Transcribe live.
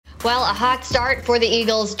Well, a hot start for the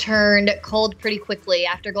Eagles turned cold pretty quickly.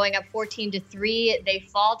 After going up 14-3, they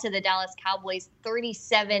fall to the Dallas Cowboys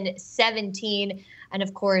 37-17, and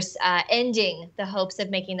of course, ending the hopes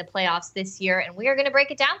of making the playoffs this year. And we are going to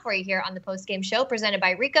break it down for you here on the Postgame Show, presented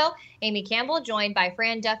by Rico, Amy Campbell, joined by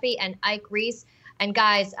Fran Duffy and Ike Reese. And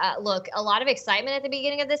guys, look, a lot of excitement at the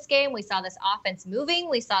beginning of this game. We saw this offense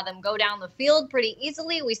moving. We saw them go down the field pretty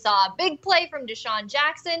easily. We saw a big play from DeSean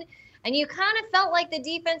Jackson. And you kind of felt like the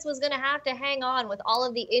defense was going to have to hang on with all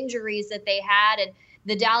of the injuries that they had and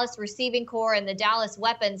the Dallas receiving core and the Dallas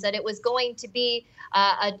weapons, that it was going to be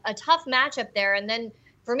a tough matchup there. And then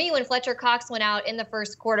for me, when Fletcher Cox went out in the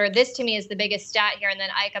first quarter, this to me is the biggest stat here. And then,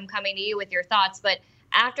 Ike, I'm coming to you with your thoughts. But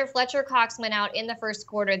after Fletcher Cox went out in the first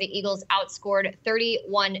quarter, the Eagles outscored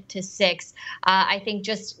 31-6. I think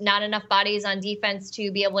just not enough bodies on defense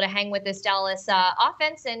to be able to hang with this Dallas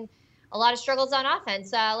offense, and a lot of struggles on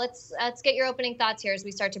offense. Let's get your opening thoughts here as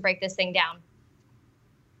we start to break this thing down.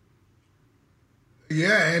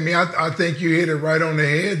 Yeah, Amy, I think you hit it right on the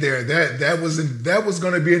head there. That was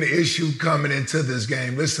going to be an issue coming into this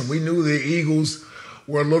game. Listen, we knew the Eagles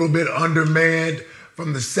were a little bit undermanned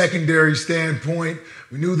from the secondary standpoint.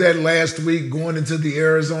 We knew that last week going into the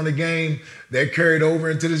Arizona game. That carried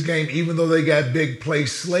over into this game. Even though they got big play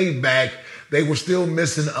Slade back, they were still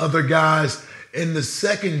missing other guys in the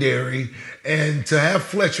secondary. And to have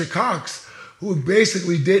Fletcher Cox, who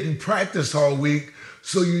basically didn't practice all week,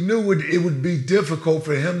 so you knew it would be difficult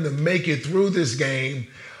for him to make it through this game.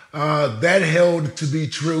 That held to be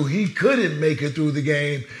true. He couldn't make it through the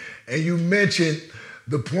game. And you mentioned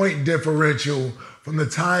the point differential from the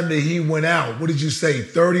time that he went out. What did you say,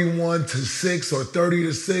 31-6 or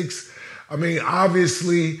 30-6? I mean,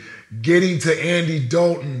 obviously getting to Andy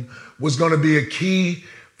Dalton was going to be a key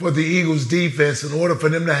for the Eagles defense in order for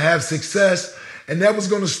them to have success. And that was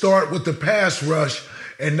going to start with the pass rush,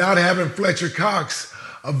 and not having Fletcher Cox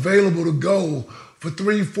available to go for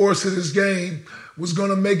 3/4 of this game was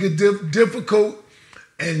going to make it difficult.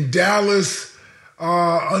 And Dallas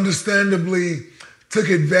understandably took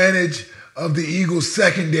advantage of the Eagles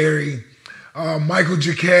secondary. Michael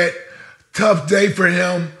Jacquet, tough day for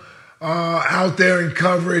him out there in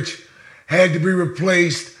coverage, had to be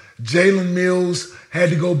replaced. Jalen Mills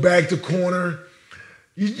had to go back to corner.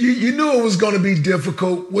 You knew it was going to be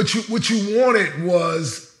difficult. What you wanted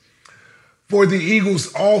was for the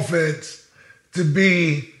Eagles offense to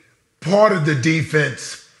be part of the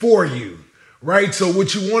defense for you, right? So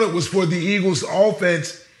what you wanted was for the Eagles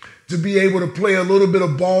offense to be able to play a little bit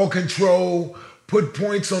of ball control, put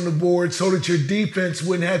points on the board so that your defense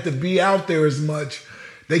wouldn't have to be out there as much.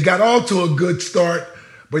 They got off to a good start,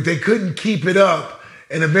 but they couldn't keep it up.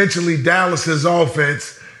 And eventually Dallas's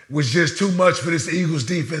offense was just too much for this Eagles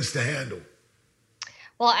defense to handle.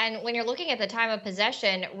 Well, and when you're looking at the time of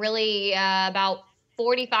possession, really about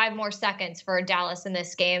 45 more seconds for Dallas in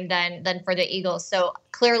this game than for the Eagles. So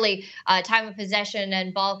clearly time of possession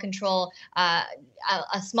and ball control, a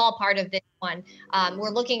small part of this one.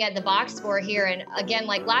 We're looking at the box score here. And again,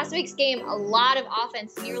 like last week's game, a lot of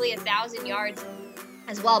offense, nearly 1,000 yards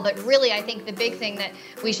as well. But really, I think the big thing that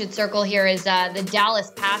we should circle here is the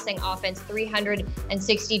Dallas passing offense,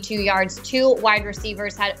 362 yards. Two wide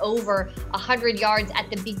receivers had over 100 yards at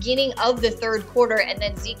the beginning of the third quarter. And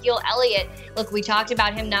then Ezekiel Elliott, look, we talked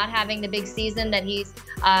about him not having the big season that he's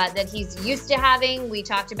used to having. We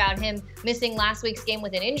talked about him missing last week's game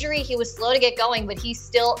with an injury. He was slow to get going, but he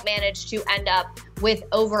still managed to end up with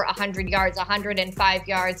over 100 yards, 105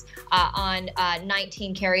 yards on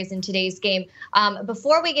 19 carries in today's game.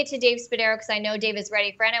 Before we get to Dave Spadaro, because I know Dave is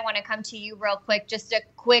ready, Fran, I want to come to you real quick. Just a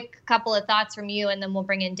quick couple of thoughts from you, and then we'll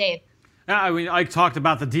bring in Dave. I mean, Ike talked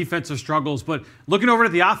about the defensive struggles, but looking over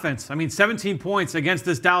at the offense, I mean, 17 points against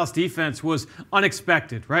this Dallas defense was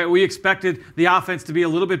unexpected, right? We expected the offense to be a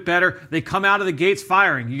little bit better. They come out of the gates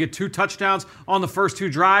firing. You get 2 touchdowns on the first 2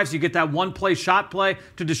 drives. You get that one-play shot play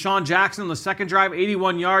to DeSean Jackson on the second drive,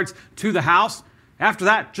 81 yards to the house. After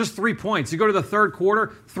that, just 3 points. You go to the third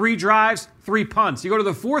quarter, 3 drives, 3 punts. You go to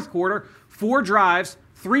the fourth quarter, 4 drives,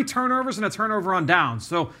 3 turnovers, and a turnover on downs.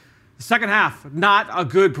 So the second half, not a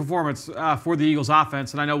good performance for the Eagles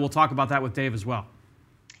offense, and I know we'll talk about that with Dave as well.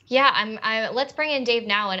 Yeah, let's bring in Dave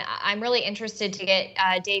now, and I'm really interested to get,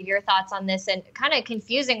 Dave, your thoughts on this, and kind of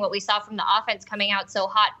confusing what we saw from the offense coming out so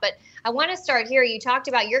hot. But I want to start here. You talked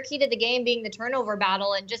about your key to the game being the turnover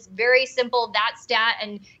battle, and just very simple, that stat,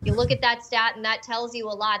 and you look at that stat, and that tells you a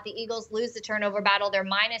lot. The Eagles lose the turnover battle. They're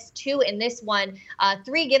 -2 in this one.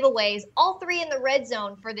 3 giveaways, all 3 in the red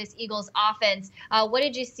zone for this Eagles offense. What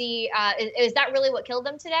did you see? Is that really what killed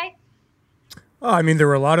them today? I mean, there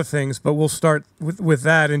were a lot of things, but we'll start with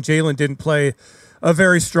that. And Jalen didn't play a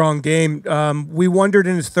very strong game. We wondered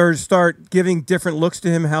in his third start, giving different looks to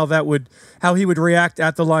him, how he would react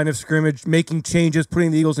at the line of scrimmage, making changes,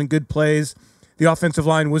 putting the Eagles in good plays. The offensive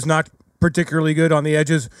line was not particularly good on the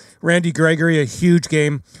edges. Randy Gregory, a huge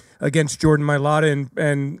game against Jordan Mailata,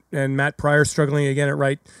 and Matt Pryor struggling again at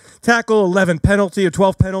right tackle.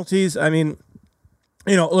 12 penalties. I mean,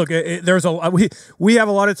 look, we have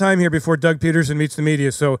a lot of time here before Doug Peterson meets the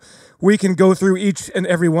media, so we can go through each and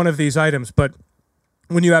every one of these items. But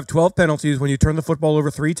when you have 12 penalties, when you turn the football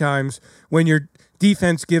over 3 times, when your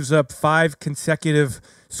defense gives up 5 consecutive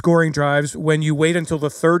scoring drives, when you wait until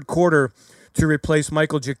the third quarter to replace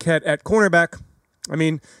Michael Jacquet at cornerback, I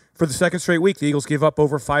mean, for the second straight week, the Eagles gave up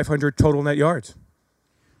over 500 total net yards.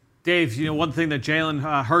 Dave, one thing that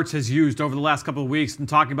Jalen Hurts has used over the last couple of weeks and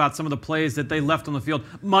talking about some of the plays that they left on the field,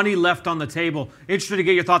 money left on the table. Interested to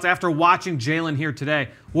get your thoughts after watching Jalen here today.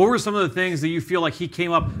 What were some of the things that you feel like he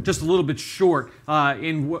came up just a little bit short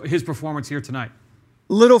in his performance here tonight?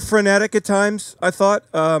 Little frenetic at times, I thought.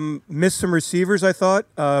 Missed some receivers, I thought.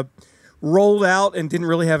 Rolled out and didn't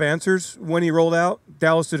really have answers when he rolled out.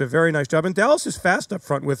 Dallas did a very nice job. And Dallas is fast up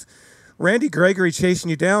front with Randy Gregory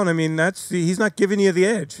chasing you down. I mean, he's not giving you the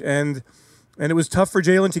edge. And it was tough for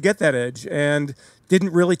Jalen to get that edge. And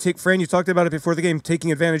didn't really take, Fran, you talked about it before the game,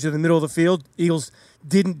 taking advantage of the middle of the field. Eagles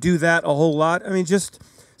didn't do that a whole lot. I mean, just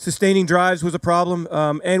sustaining drives was a problem.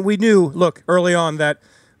 And we knew, look, early on that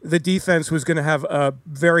the defense was going to have a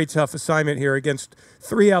very tough assignment here against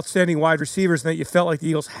 3 outstanding wide receivers, and that you felt like the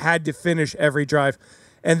Eagles had to finish every drive,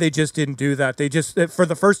 and they just didn't do that. For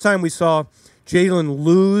the first time, we saw Jalen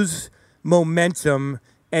lose momentum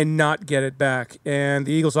and not get it back, and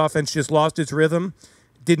the Eagles offense just lost its rhythm,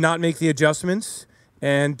 did not make the adjustments,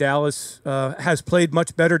 and Dallas has played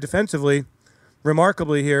much better defensively.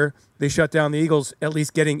 Remarkably here, they shut down the Eagles, at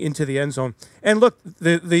least getting into the end zone. And look,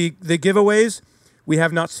 the giveaways, we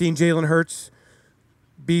have not seen Jalen Hurts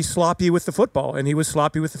be sloppy with the football, and he was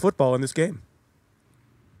sloppy with the football in this game.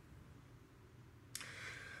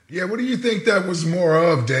 Yeah, what do you think that was more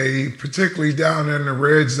of, Dave, particularly down in the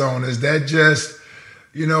red zone? Is that just,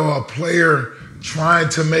 a player trying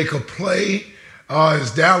to make a play?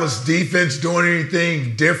 Is Dallas defense doing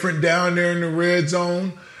anything different down there in the red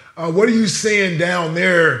zone? What are you seeing down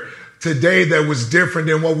there today that was different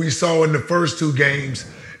than what we saw in the first 2 games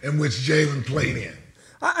in which Jalen played in?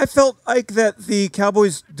 I felt like that the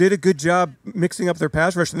Cowboys did a good job mixing up their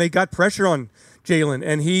pass rush, and they got pressure on Jalen,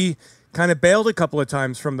 and he kind of bailed a couple of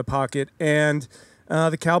times from the pocket, and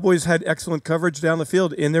the Cowboys had excellent coverage down the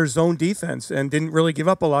field in their zone defense and didn't really give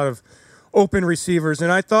up a lot of open receivers.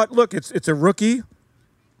 And I thought, look, it's a rookie,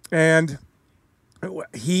 and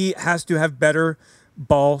he has to have better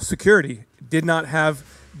ball security. Did not have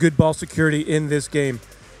good ball security in this game.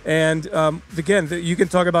 And again, you can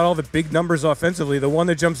talk about all the big numbers offensively. The one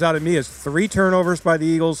that jumps out at me is 3 turnovers by the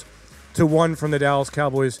Eagles to 1 from the Dallas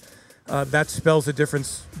Cowboys. That spells the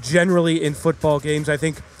difference generally in football games. I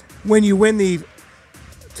think when you win the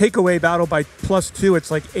takeaway battle by +2, it's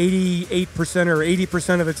like 88% or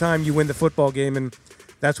 80% of the time you win the football game. And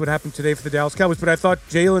that's what happened today for the Dallas Cowboys. But I thought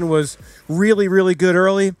Jalen was really, really good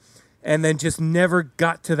early and then just never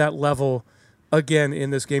got to that level again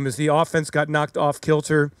in this game as the offense got knocked off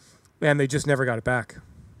kilter and they just never got it back.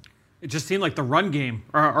 It just seemed like the run game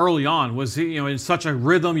early on was, in such a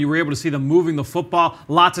rhythm. You were able to see them moving the football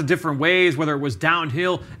lots of different ways, whether it was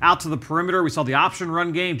downhill, out to the perimeter. We saw the option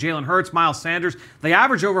run game, Jalen Hurts, Miles Sanders. They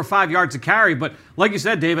average over 5 yards a carry, but like you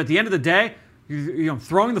said, Dave, at the end of the day,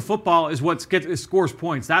 throwing the football is what scores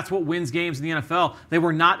points. That's what wins games in the NFL. They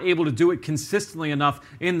were not able to do it consistently enough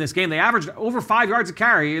in this game. They averaged over 5 yards a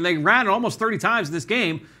carry, and they ran it almost 30 times in this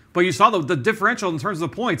game. But you saw the differential in terms of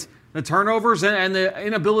the points, the turnovers, and the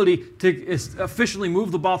inability to efficiently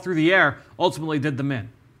move the ball through the air ultimately did them in.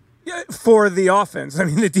 Yeah, for the offense. I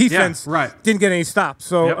mean, the defense didn't get any stops.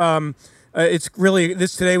 So it's really,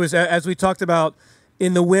 this today was, as we talked about,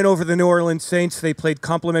 in the win over the New Orleans Saints, they played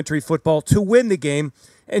complementary football to win the game.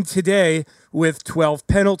 And today, with 12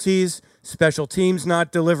 penalties, special teams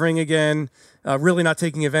not delivering again, really not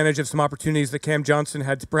taking advantage of some opportunities that Cam Johnson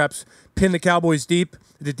had to perhaps pin the Cowboys deep.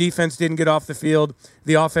 The defense didn't get off the field.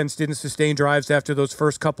 The offense didn't sustain drives after those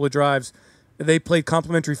first couple of drives. They played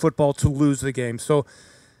complementary football to lose the game. So,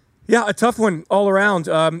 yeah, a tough one all around.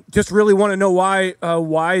 Just really want to know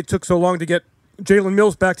why it took so long to get Jalen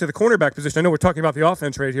Mills back to the cornerback position. I know we're talking about the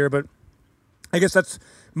offense right here, but I guess that's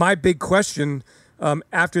my big question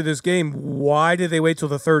after this game. Why did they wait till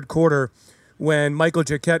the third quarter when Michael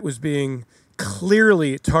Jacquet was being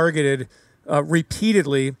clearly targeted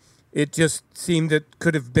repeatedly It just seemed it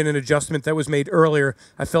could have been an adjustment that was made earlier.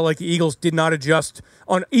 I felt like the Eagles did not adjust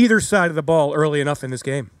on either side of the ball early enough in this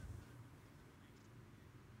game.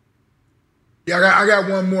 Yeah, I got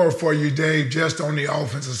one more for you, Dave, just on the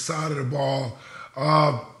offensive side of the ball.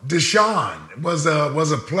 Deshaun was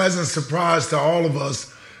a pleasant surprise to all of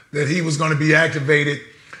us that he was going to be activated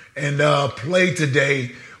and play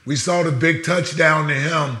today. We saw the big touchdown to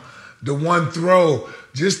him, the one throw.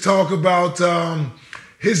 Just talk about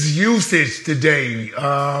his usage today.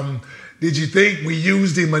 Did you think we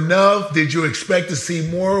used him enough? Did you expect to see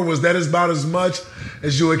more? Was that about as much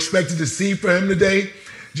as you expected to see for him today?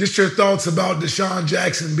 Just your thoughts about Deshaun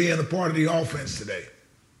Jackson being a part of the offense today.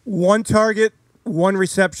 1 target, 1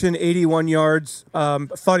 reception, 81 yards.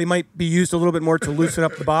 Thought he might be used a little bit more to loosen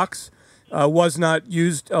up the box. Was not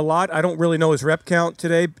used a lot. I don't really know his rep count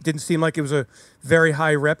today. Didn't seem like it was a very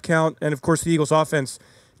high rep count. And, of course, the Eagles' offense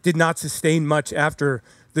did not sustain much after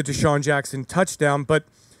the Deshaun Jackson touchdown. But,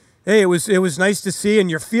 hey, it was nice to see. And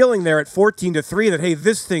you're feeling there at 14-3 that, hey,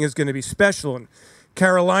 this thing is going to be special. And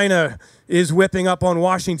Carolina is whipping up on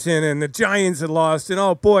Washington, and the Giants had lost. And,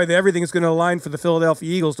 oh, boy, everything is going to align for the Philadelphia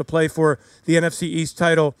Eagles to play for the NFC East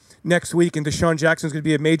title next week. And Deshaun Jackson is going to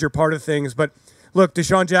be a major part of things. But, look,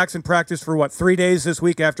 Deshaun Jackson practiced for, 3 days this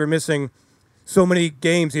week after missing so many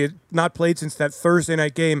games. He had not played since that Thursday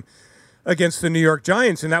night game against the New York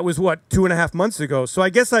Giants, and that was, 2.5 months ago. So I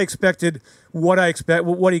guess I expected what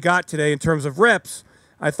he got today in terms of reps.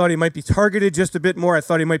 I thought he might be targeted just a bit more. I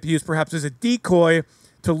thought he might be used perhaps as a decoy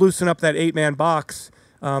to loosen up that 8-man box.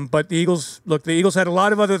 But the Eagles had a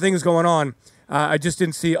lot of other things going on. I just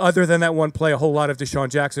didn't see, other than that one play, a whole lot of Deshaun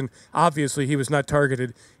Jackson. Obviously, he was not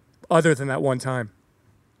targeted other than that one time.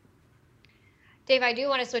 Dave, I do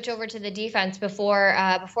want to switch over to the defense before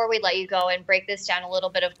we let you go and break this down a little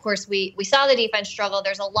bit. Of course, we saw the defense struggle.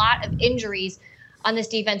 There's a lot of injuries on this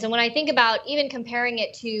defense. And when I think about even comparing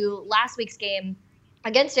it to last week's game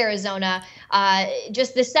against Arizona,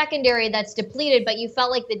 just the secondary that's depleted, but you felt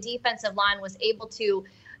like the defensive line was able to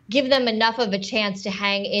give them enough of a chance to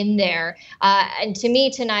hang in there. And to me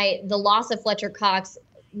tonight, the loss of Fletcher Cox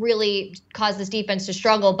really caused this defense to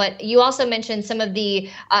struggle. But you also mentioned some of the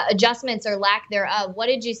adjustments or lack thereof. What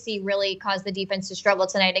did you see really cause the defense to struggle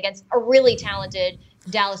tonight against a really talented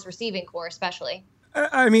Dallas receiving corps, especially?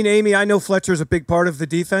 I mean, Amy, I know Fletcher's a big part of the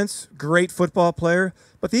defense, great football player,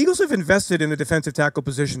 but the Eagles have invested in the defensive tackle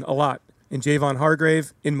position a lot, in Javon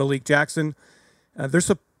Hargrave, in Malik Jackson.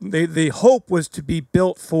 The hope was to be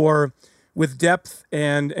built with depth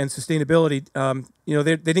and sustainability.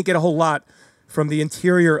 They didn't get a whole lot from the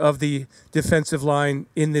interior of the defensive line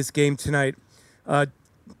in this game tonight. A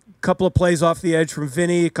couple of plays off the edge from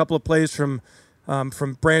Vinny, a couple of plays from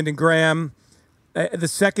Brandon Graham. The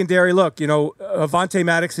secondary, look, Avonte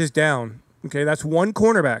Maddox is down. Okay, that's one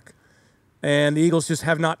cornerback. And the Eagles just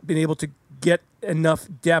have not been able to get enough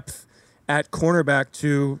depth at cornerback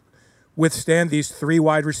to withstand these 3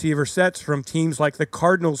 wide receiver sets from teams like the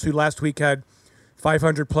Cardinals, who last week had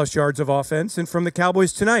 500-plus yards of offense, and from the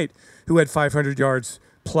Cowboys tonight, who had 500 yards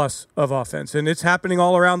plus of offense. And it's happening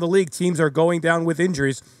all around the league. Teams are going down with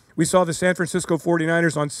injuries. We saw the San Francisco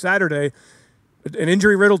 49ers on Saturday, an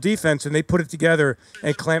injury-riddled defense, and they put it together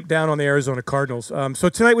and clamped down on the Arizona Cardinals. So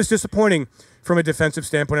tonight was disappointing from a defensive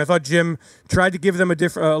standpoint. I thought Jim tried to give them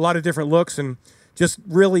a lot of different looks, and just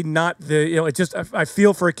really not I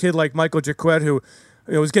feel for a kid like Michael Jacquet, who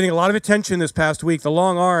was getting a lot of attention this past week. The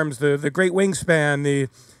long arms, the great wingspan,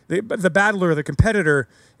 the battler, the competitor,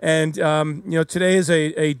 and today is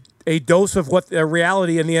a dose of what a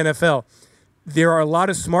reality in the NFL. There are a lot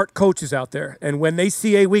of smart coaches out there, and when they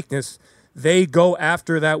see a weakness, they go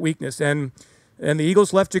after that weakness. And the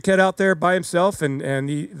Eagles left Jacquet out there by himself, and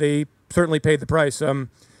they certainly paid the price.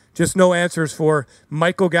 Just no answers for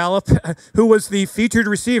Michael Gallup, who was the featured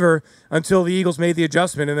receiver until the Eagles made the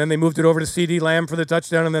adjustment, and then they moved it over to C.D. Lamb for the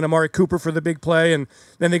touchdown, and then Amari Cooper for the big play, and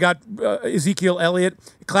then they got Ezekiel Elliott.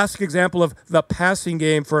 A classic example of the passing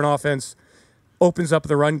game for an offense opens up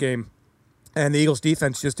the run game, and the Eagles'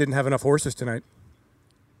 defense just didn't have enough horses tonight.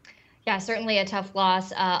 Yeah, certainly a tough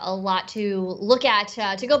loss. A lot to look at,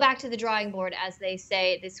 to go back to the drawing board, as they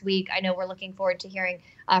say this week. I know we're looking forward to hearing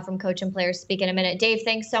from coach and players speak in a minute. Dave,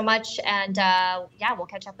 thanks so much. And we'll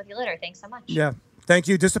catch up with you later. Thanks so much. Yeah, thank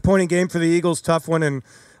you. Disappointing game for the Eagles, tough one. And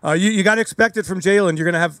you got to expect it from Jalen. You're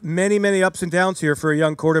going to have many, many ups and downs here for a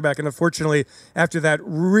young quarterback. And unfortunately, after that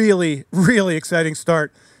really, really exciting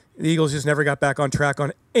start, the Eagles just never got back on track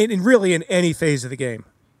in any phase of the game.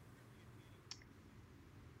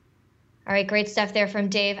 All right, great stuff there from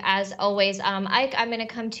Dave, as always. Ike, I'm going to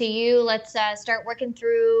come to you. Let's start working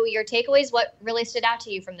through your takeaways. What really stood out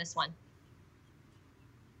to you from this one?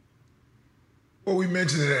 Well, we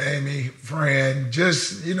mentioned it, Amy, Fran.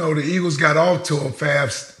 Just, the Eagles got off to a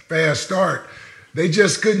fast start. They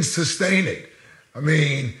just couldn't sustain it. I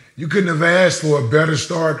mean, you couldn't have asked for a better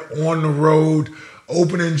start on the road.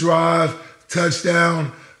 Opening drive,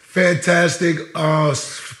 touchdown, fantastic.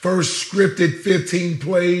 First scripted 15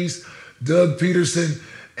 plays, Doug Peterson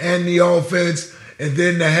and the offense. And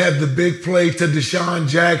then to have the big play to Deshaun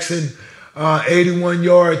Jackson,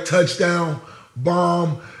 81-yard touchdown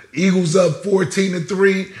bomb. Eagles up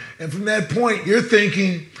 14-3. And from that point, you're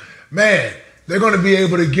thinking, man, they're going to be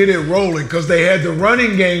able to get it rolling because they had the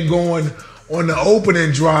running game going on the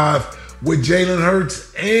opening drive with Jalen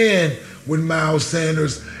Hurts and with Miles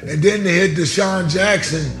Sanders. And then they hit Deshaun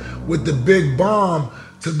Jackson with the big bomb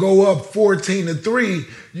to go up 14-3.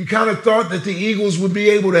 You kind of thought that the Eagles would be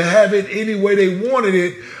able to have it any way they wanted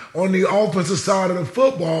it on the offensive side of the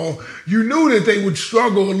football. You knew that they would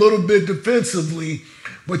struggle a little bit defensively,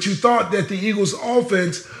 but you thought that the Eagles'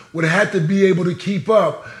 offense would have to be able to keep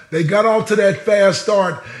up. They got off to that fast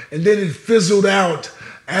start, and then it fizzled out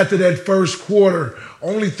after that first quarter.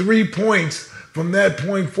 Only 3 points from that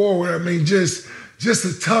point forward. I mean, just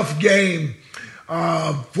a tough game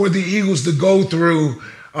for the Eagles to go through.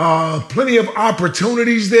 Plenty of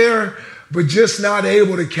opportunities there, but just not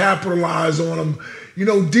able to capitalize on them.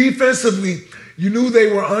 Defensively, you knew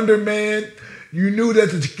they were undermanned. You knew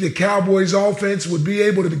that the Cowboys offense would be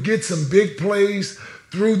able to get some big plays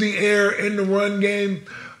through the air in the run game,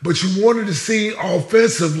 but you wanted to see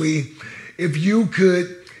offensively if you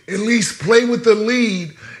could at least play with the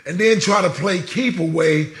lead and then try to play keep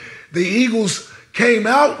away. The Eagles came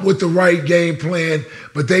out with the right game plan,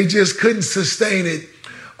 but they just couldn't sustain it.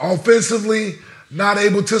 Offensively, not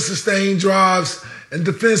able to sustain drives, and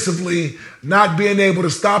defensively, not being able to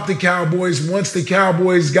stop the Cowboys. Once the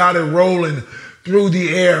Cowboys got it rolling through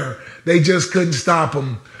the air, they just couldn't stop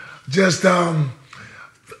them. Just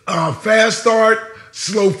fast start,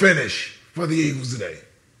 slow finish for the Eagles today.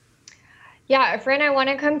 Yeah, Fran, I want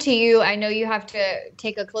to come to you. I know you have to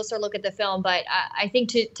take a closer look at the film, but I think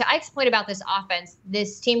to Ike's point about this offense,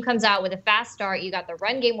 this team comes out with a fast start. You got the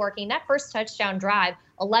run game working. That first touchdown drive,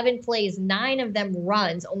 11 plays, 9 of them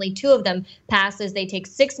runs, only 2 of them passes. They take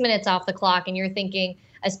 6 minutes off the clock, and you're thinking,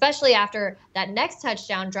 especially after that next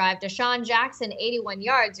touchdown drive, Deshaun Jackson, 81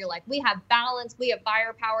 yards, you're like, we have balance, we have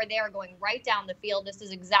firepower. They are going right down the field. This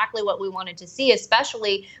is exactly what we wanted to see,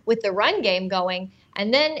 especially with the run game going.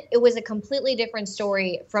 And then it was a completely different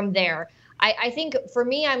story from there. I think for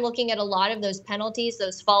me, I'm looking at a lot of those penalties,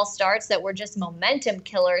 those false starts that were just momentum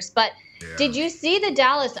killers. But Did you see the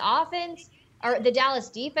Dallas offense or the Dallas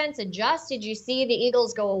defense adjust? Did you see the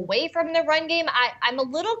Eagles go away from the run game? I'm a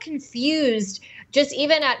little confused, just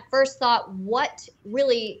even at first thought, what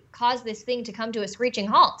really caused this thing to come to a screeching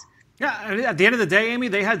halt? Yeah, at the end of the day, Amy,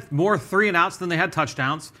 they had more 3-and-outs than they had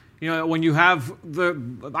touchdowns. When you have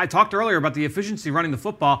I talked earlier about the efficiency running the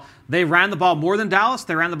football. They ran the ball more than Dallas.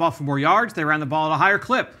 They ran the ball for more yards. They ran the ball at a higher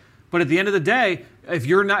clip. But at the end of the day, if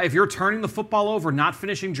you're turning the football over, not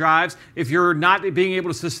finishing drives, if you're not being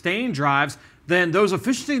able to sustain drives, then those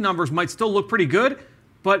efficiency numbers might still look pretty good.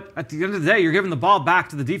 But at the end of the day, you're giving the ball back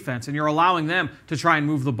to the defense, and you're allowing them to try and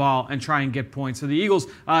move the ball and try and get points. So the Eagles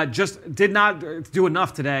just did not do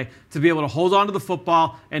enough today to be able to hold on to the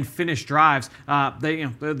football and finish drives.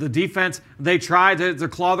 The defense, they tried to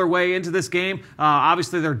claw their way into this game.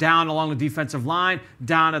 Obviously, they're down along the defensive line,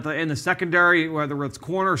 down in the secondary, whether it's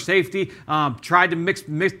corner, safety. Tried to mix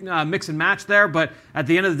and match there, but at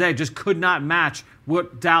the end of the day, just could not match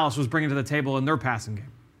what Dallas was bringing to the table in their passing game.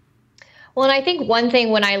 Well, and I think one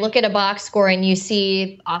thing when I look at a box score and you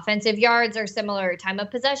see offensive yards are similar, time of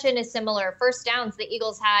possession is similar, first downs, the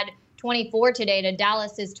Eagles had 24 today to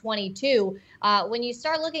Dallas's 22. When you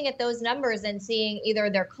start looking at those numbers and seeing either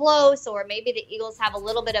they're close or maybe the Eagles have a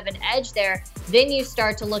little bit of an edge there, then you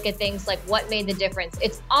start to look at things like what made the difference.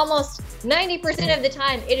 It's almost 90% of the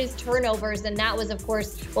time it is turnovers, and that was, of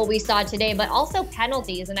course, what we saw today, but also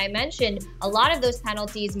penalties. And I mentioned a lot of those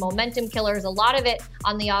penalties, momentum killers, a lot of it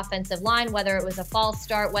on the offensive line, whether it was a false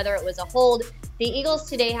start, whether it was a hold. The Eagles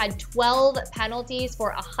today had 12 penalties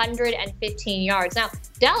for 115 yards. Now,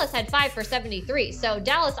 Dallas had 5 for 73, so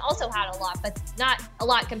Dallas also had a lot, but not a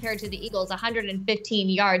lot compared to the Eagles, 115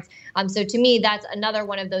 yards. So to me, that's another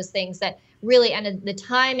one of those things that really, and the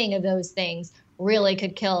timing of those things really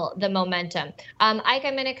could kill the momentum. Ike,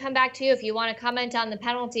 I'm going to come back to you if you want to comment on the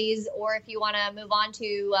penalties or if you want to move on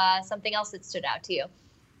to something else that stood out to you.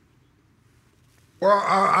 Well,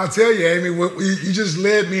 I'll tell you, Amy, you just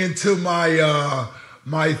led me into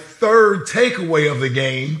my third takeaway of the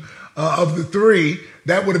game, of the 3.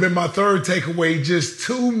 That would have been my third takeaway. Just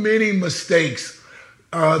too many mistakes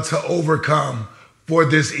to overcome for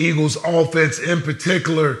this Eagles offense in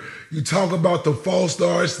particular. You talk about the false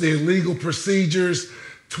starts, the illegal procedures,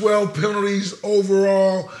 12 penalties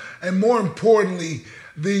overall, and more importantly,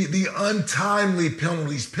 the untimely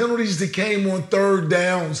penalties that came on third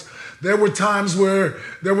downs. There were times where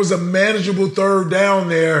there was a manageable third down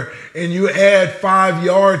there and you add 5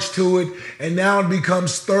 yards to it, and now it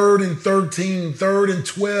becomes 3rd and 13, 3rd and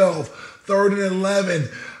 12, 3rd and 11,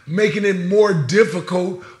 making it more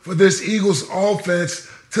difficult for this Eagles offense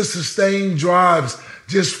to sustain drives.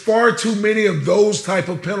 Just far too many of those type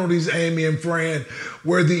of penalties, Amy and Fran,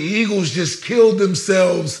 where the Eagles just killed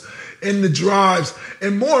themselves in the drives.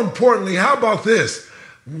 And more importantly, how about this?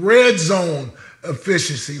 Red zone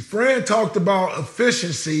efficiency. Fran talked about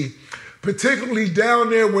efficiency, particularly down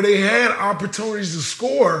there where they had opportunities to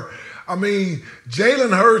score. I mean,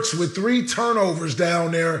 Jalen Hurts with 3 turnovers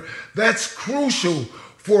down there, that's crucial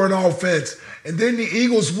for an offense. And then the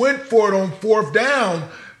Eagles went for it on 4th down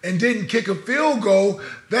and didn't kick a field goal.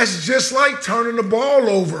 That's just like turning the ball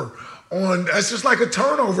over. That's just like a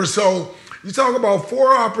turnover. So you talk about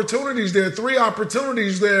 4 opportunities there, 3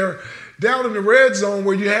 opportunities there down in the red zone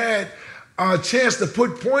where you had a chance to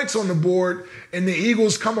put points on the board and the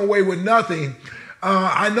Eagles come away with nothing.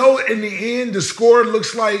 I know in the end the score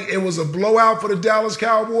looks like it was a blowout for the Dallas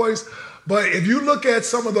Cowboys, but if you look at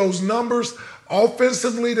some of those numbers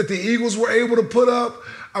offensively that the Eagles were able to put up,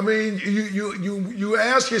 I mean, you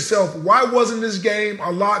ask yourself, why wasn't this game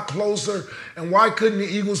a lot closer and why couldn't the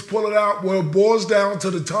Eagles pull it out? Well, it boils down to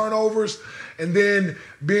the turnovers and then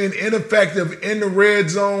being ineffective in the red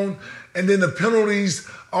zone, and then the penalties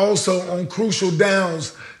also on crucial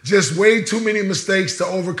downs. Just way too many mistakes to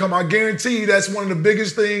overcome. I guarantee you that's one of the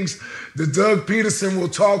biggest things that Doug Peterson will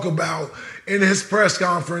talk about in his press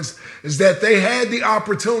conference, is that they had the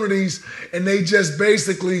opportunities and they just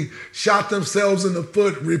basically shot themselves in the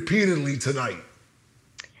foot repeatedly tonight.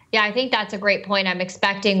 Yeah, I think that's a great point. I'm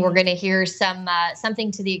expecting we're going to hear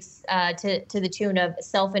something to the tune of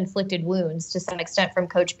self-inflicted wounds to some extent from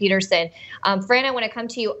Coach Peterson. Fran, I want to come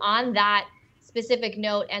to you on that specific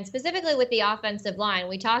note, and specifically with the offensive line.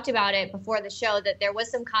 We talked about it before the show that there was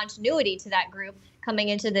some continuity to that group coming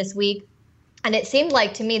into this week. And it seemed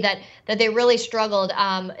like to me that they really struggled,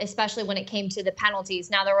 especially when it came to the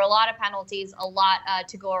penalties. Now, there were a lot of penalties, a lot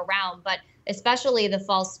to go around, but especially the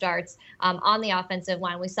false starts on the offensive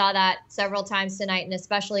line. We saw that several times tonight, and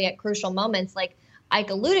especially at crucial moments like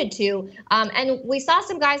Ike alluded to. And we saw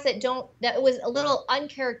some guys that it was a little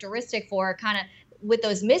uncharacteristic for, kind of with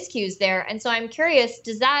those miscues there. And so I'm curious,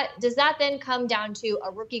 does that then come down to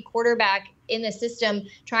a rookie quarterback in the system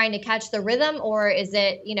trying to catch the rhythm, or is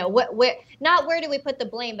it, not where do we put the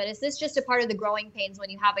blame, but is this just a part of the growing pains when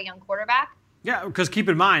you have a young quarterback? Yeah, because keep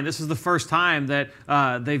in mind, this is the first time that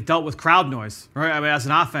they've dealt with crowd noise, right? I mean, as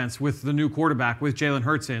an offense with the new quarterback, with Jalen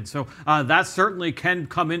Hurts in. So that certainly can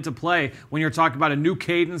come into play when you're talking about a new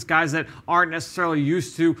cadence, guys that aren't necessarily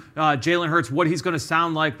used to Jalen Hurts, what he's going to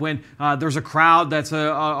sound like when there's a crowd that's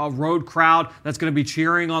a road crowd that's going to be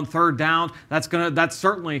cheering on 3rd down. That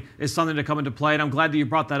certainly is something to come into play, and I'm glad that you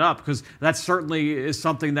brought that up, because that certainly is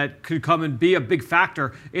something that could come and be a big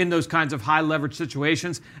factor in those kinds of high leverage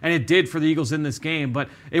situations, and it did for the Eagles in this game. But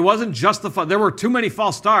it wasn't just there were too many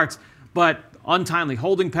false starts, but untimely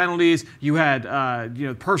holding penalties. You had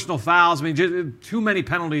personal fouls. I mean, just too many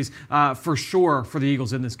penalties for sure for the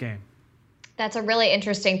Eagles in this game. That's a really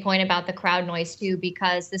interesting point about the crowd noise too,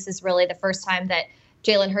 because this is really the first time that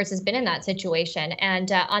Jalen Hurts has been in that situation.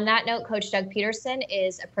 And on that note, Coach Doug Peterson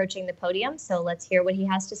is approaching the podium, so let's hear what he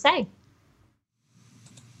has to say.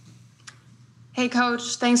 Hey,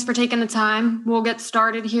 Coach, thanks for taking the time. We'll get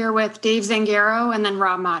started here with Dave Zangaro and then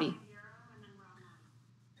Rob Motti.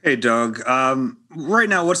 Hey, Doug. Right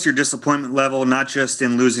now, what's your disappointment level, not just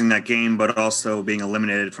in losing that game, but also being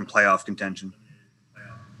eliminated from playoff contention?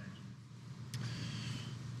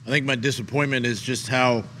 I think my disappointment is just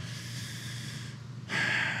how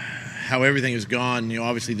everything has gone.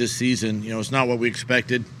 Obviously this season, it's not what we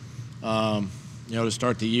expected, to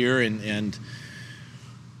start the year. And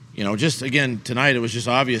just again, tonight, it was just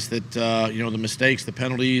obvious that, the mistakes, the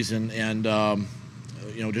penalties, and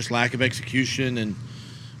just lack of execution and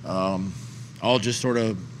all just sort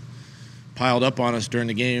of piled up on us during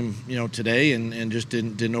the game, today and just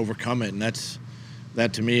didn't overcome it. And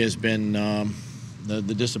that to me has been the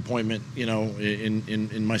disappointment,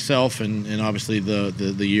 in myself and obviously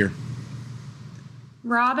the year.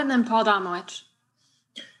 Rob and then Paul Domowitch.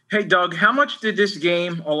 Hey, Doug, how much did this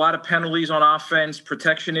game, a lot of penalties on offense,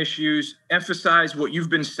 protection issues, emphasize what you've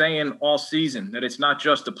been saying all season, that it's not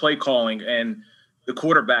just the play calling and the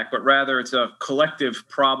quarterback, but rather it's a collective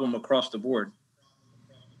problem across the board?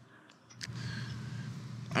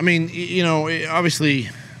 I mean, obviously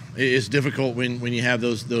it's difficult when you have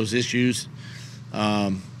those issues.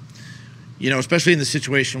 Especially in the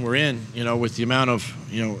situation we're in, with the amount of,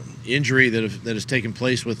 injury that has taken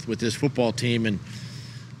place with this football team. And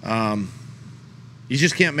you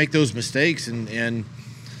just can't make those mistakes and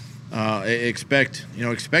expect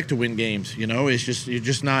to win games. It's just, you're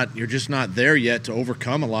just not there yet to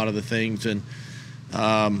overcome a lot of the things. And,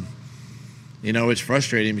 it's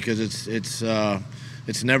frustrating because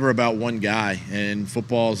it's never about one guy, and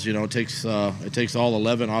football's, it takes all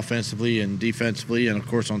 11 offensively and defensively, and of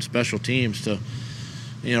course on special teams to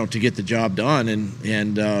get the job done.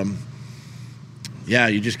 And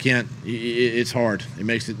you just can't. It's hard. It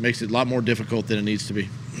makes it a lot more difficult than it needs to be.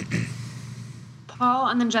 Paul,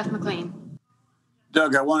 and then Jeff McLean.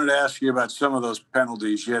 Doug, I wanted to ask you about some of those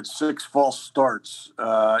penalties. You had 6 false starts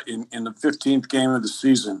in the 15th game of the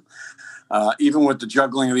season. Even with the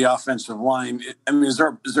juggling of the offensive line, is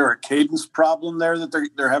there a cadence problem there that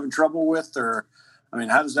they're having trouble with, or,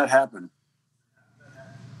 how does that happen?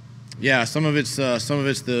 Yeah, some of it's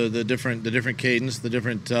the different cadence, the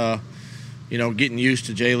different getting used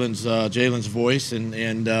to Jalen's voice, and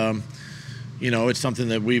it's something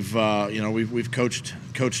that we've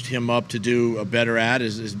coached him up to do better at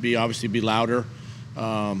is be louder.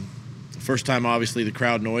 First time, obviously, the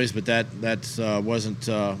crowd noise, but that wasn't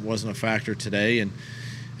a factor today,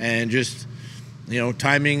 and just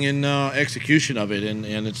timing and execution of it,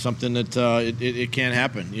 and it's something that it can't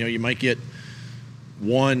happen. You might get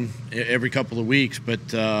one every couple of weeks, but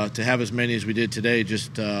to have as many as we did today,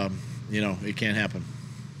 just it can't happen.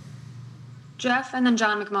 Jeff, and then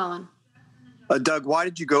John McMullen. Doug, why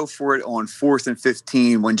did you go for it on 4th and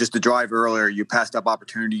 15 when just a drive earlier you passed up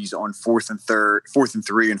opportunities on 4th and 3,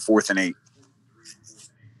 and 4th and 8?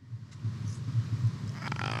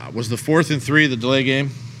 Was the 4th and 3 the delay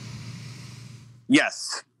game?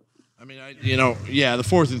 Yes. The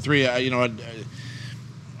 4th and 3.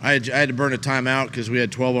 I had to burn a timeout because we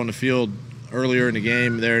had 12 on the field earlier in the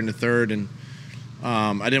game there in the third, and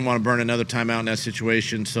I didn't want to burn another timeout in that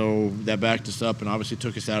situation, so that backed us up and obviously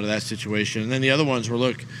took us out of that situation. And then the other ones were,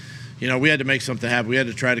 we had to make something happen. We had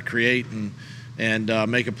to try to create and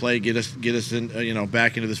make a play, get us in,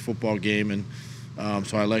 back into this football game, and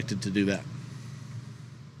so I elected to do that.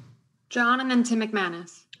 John, and then Tim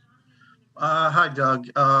McManus. Hi, Doug.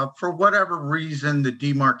 For whatever reason, the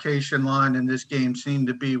demarcation line in this game seemed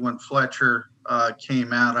to be when Fletcher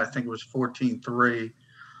came out. I think it was 14-3.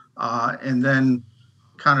 And then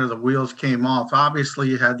kind of the wheels came off. Obviously,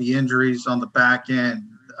 you had the injuries on the back end.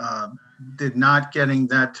 Did not getting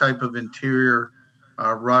that type of interior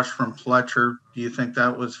rush from Fletcher, do you think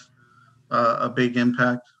that was a big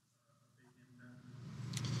impact?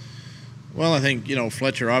 Well, I think,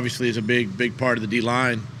 Fletcher obviously is a big part of the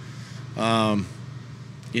D-line. And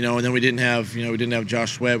then we didn't have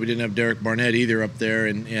Josh Sweat, we didn't have Derek Barnett either up there,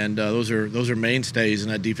 and those are mainstays in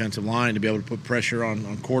that defensive line to be able to put pressure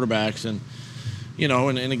on quarterbacks, and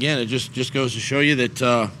and again, it just goes to show you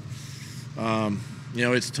that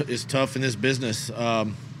it's tough in this business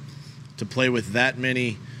to play with that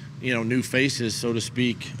many new faces, so to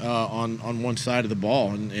speak, on one side of the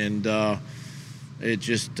ball, and it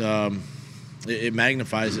just it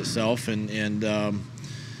magnifies itself, and it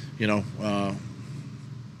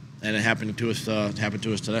happened to us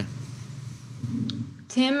today.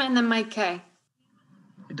 Tim, and then Mike Kay.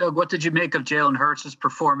 Doug, what did you make of Jalen Hurts'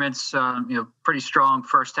 performance? Pretty strong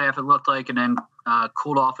first half, it looked like, and then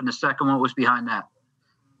cooled off in the second one. What was behind that?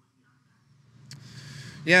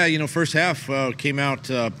 Yeah, first half came out,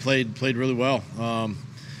 played really well.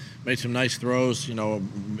 Made some nice throws, able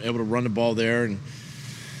to run the ball there. And,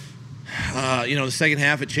 the second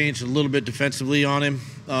half, it changed a little bit defensively on him.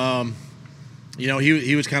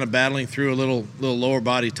 He was kind of battling through a little lower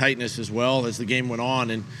body tightness as well as the game went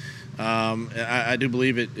on. And I do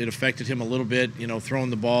believe it affected him a little bit, throwing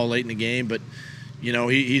the ball late in the game. But,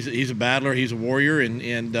 he's a battler. He's a warrior. And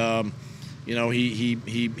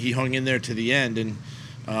he hung in there to the end. And,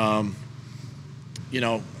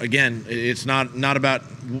 again, it's not about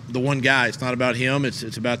the one guy. It's not about him.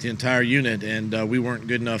 It's about the entire unit. And we weren't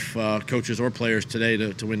good enough coaches or players today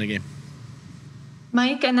to win the game.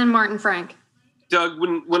 Mike, and then Martin Frank. Doug,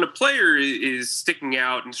 when a player is sticking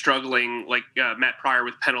out and struggling, like Matt Pryor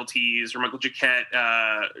with penalties or Michael Jacquet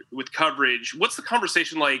with coverage, what's the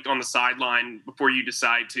conversation like on the sideline before you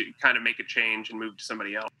decide to kind of make a change and move to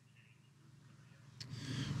somebody else?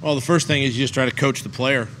 Well, the first thing is you just try to coach the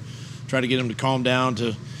player, try to get him to calm down,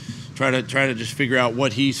 to try to just figure out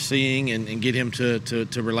what he's seeing and get him to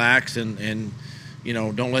relax and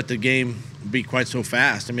don't let the game be quite so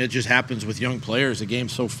fast. I mean, it just happens with young players. The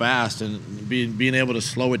game's so fast, and being able to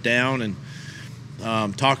slow it down and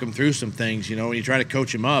talk them through some things. And you try to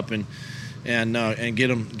coach them up and get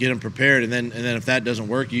them prepared. And then if that doesn't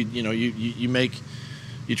work, you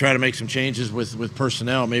try to make some changes with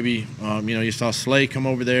personnel. Maybe you saw Slay come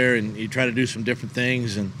over there, and you try to do some different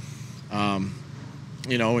things, and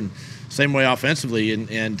and same way offensively,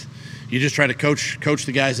 and you just try to coach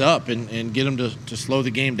the guys up and get them to slow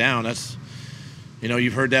the game down. That's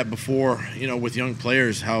you've heard that before, with young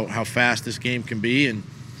players, how fast this game can be, and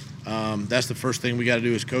that's the first thing we got to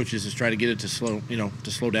do as coaches is try to get it to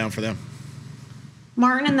slow down for them.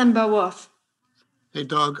 Martin and then Bo Wolf. Hey,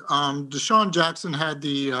 Doug. Deshaun Jackson had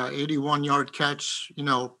the 81-yard catch,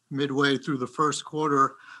 midway through the first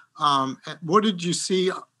quarter. What did you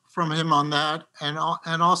see from him on that? And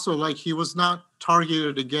also, like, he was not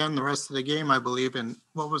targeted again the rest of the game, I believe. And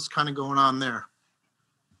what was kind of going on there?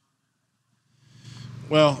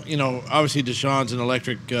 Well, obviously Deshaun's an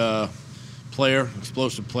electric player,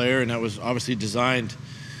 explosive player, and that was obviously designed,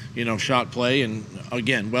 shot play, and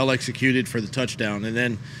again, well executed for the touchdown. And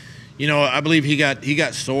then, I believe he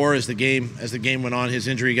got sore as the game went on. His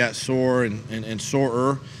injury got sore and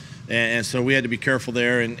sorer, and so we had to be careful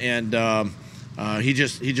there. And he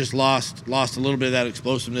just lost a little bit of that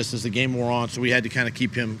explosiveness as the game wore on. So we had to kind of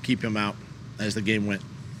keep him out as the game went.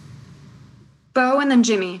 Bo and then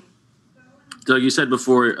Jimmy. Doug, you said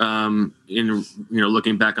before, in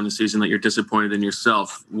looking back on the season, that you're disappointed in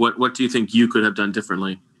yourself. What do you think you could have done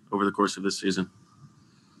differently over the course of this season?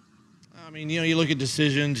 I mean, you look at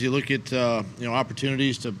decisions, you look at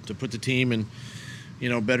opportunities to put the team in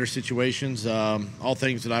better situations. All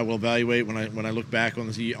things that I will evaluate when I look back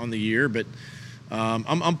on the year. But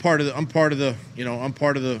I'm part of the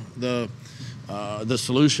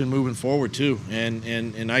solution moving forward too.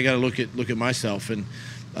 And I got to look at myself and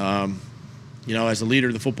as a leader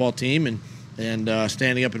of the football team and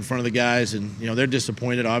standing up in front of the guys, and they're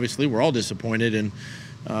disappointed. Obviously, we're all disappointed, and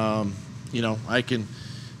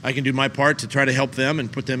I can do my part to try to help them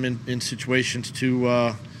and put them in situations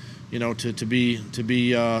to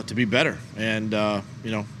be better. And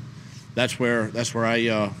that's where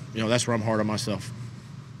I'm hard on myself.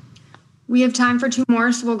 We have time for two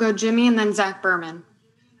more, so we'll go Jimmy and then Zach Berman.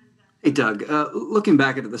 Hey, Doug. Looking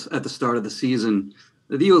back at the start of the season,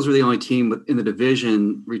 the Eagles were the only team in the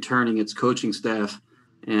division returning its coaching staff,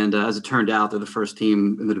 and as it turned out, they're the first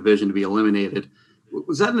team in the division to be eliminated.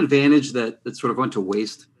 Was that an advantage that sort of went to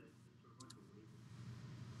waste?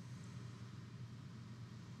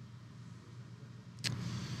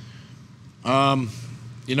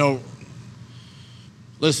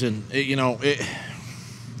 Listen,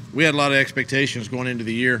 we had a lot of expectations going into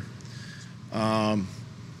the year.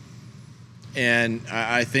 And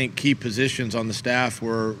I think key positions on the staff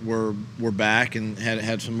were back and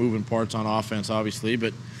had some moving parts on offense, obviously.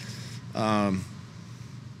 But, then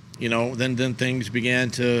things began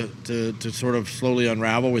to sort of slowly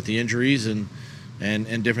unravel with the injuries and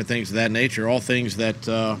different things of that nature. All things that,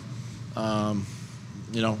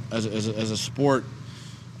 as a sport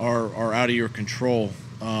are out of your control.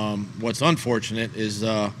 What's unfortunate is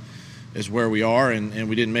where we are, and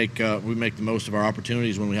we didn't make the most of our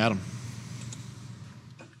opportunities when we had them.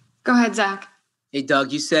 Go ahead, Zach. Hey,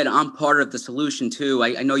 Doug, you said I'm part of the solution, too.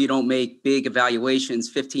 I know you don't make big evaluations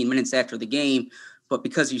 15 minutes after the game, but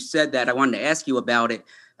because you said that, I wanted to ask you about it.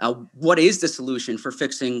 What is the solution for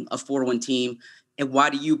fixing a 4-1 team, and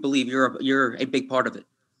why do you believe you're a big part of it?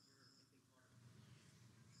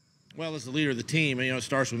 Well, as the leader of the team, it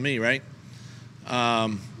starts with me, right?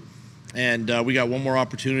 And we got one more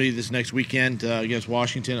opportunity this next weekend against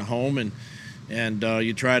Washington at home, and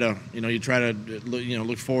you try to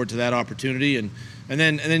look forward to that opportunity, and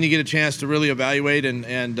then you get a chance to really evaluate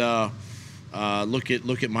and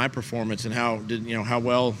look at my performance and how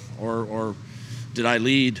well or did I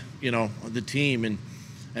lead the team, and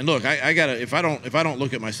look, I gotta if I don't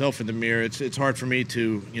look at myself in the mirror, it's hard for me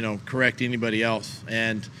to correct anybody else,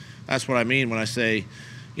 and that's what I mean when I say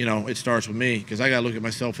it starts with me, because I gotta look at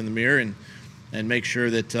myself in the mirror and make sure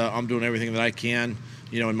that I'm doing everything that I can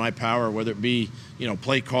in my power, whether it be,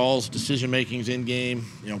 play calls, decision makings in game,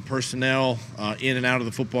 personnel, in and out of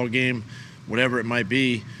the football game, whatever it might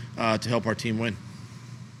be, to help our team win.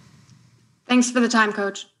 Thanks for the time,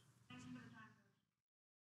 Coach.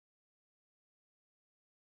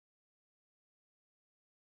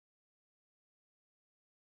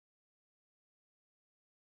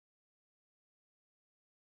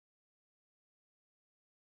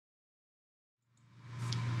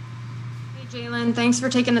 Jalen, thanks for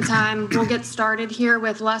taking the time. We'll get started here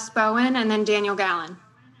with Les Bowen and then Daniel Gallen.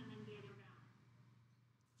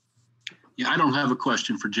 Yeah, I don't have a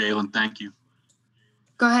question for Jalen. Thank you.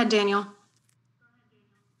 Go ahead, Daniel.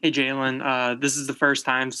 Hey, Jalen. This is the first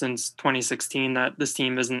time since 2016 that this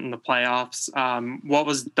team isn't in the playoffs. What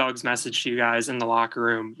was Doug's message to you guys in the locker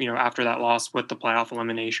room, after that loss with the playoff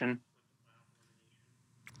elimination?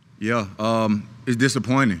 Yeah, it's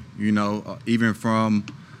disappointing, even from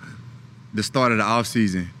the start of the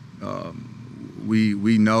offseason.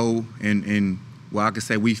 We know, and well, I could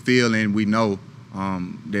say we feel and we know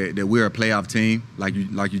that we're a playoff team, like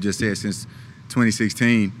you just said, since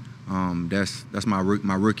 2016. That's my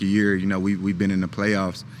rookie year. We've been in the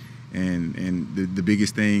playoffs, and the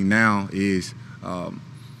biggest thing now is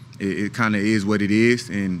it kind of is what it is,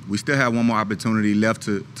 and we still have one more opportunity left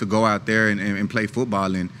to go out there and play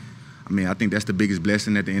football. And I mean, I think that's the biggest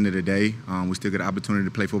blessing at the end of the day. We still get the opportunity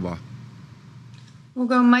to play football. We'll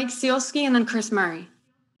go Mike Sealski and then Chris Murray.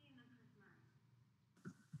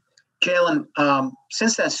 Jalen,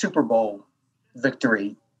 since that Super Bowl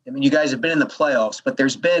victory, I mean, you guys have been in the playoffs, but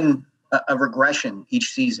there's been a regression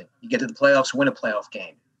each season. You get to the playoffs, win a playoff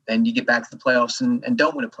game. Then you get back to the playoffs and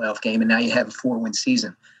don't win a playoff game, and now you have a 4-win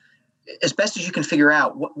season. As best as you can figure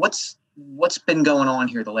out, what's been going on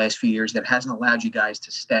here the last few years that hasn't allowed you guys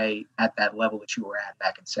to stay at that level that you were at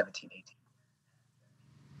back in 17, 18?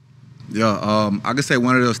 Yeah, I could say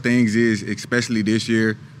one of those things is, especially this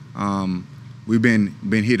year, we've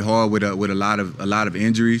been hit hard with a lot of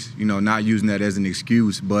injuries. Not using that as an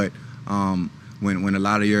excuse, but when a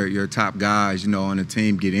lot of your top guys, on the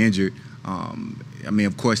team get injured, I mean,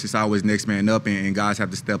 of course, it's always next man up, and guys have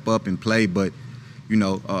to step up and play. But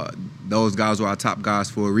those guys are our top guys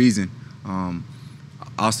for a reason.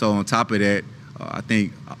 Also, on top of that, I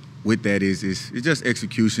think with that is it's just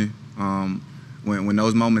execution. When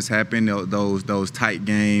those moments happen, those tight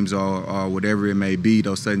games or whatever it may be,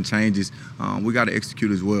 those sudden changes, we got to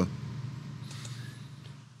execute as well.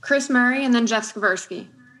 Chris Murray and then Jeff Skversky.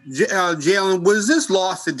 Jalen, was this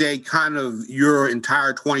loss today kind of your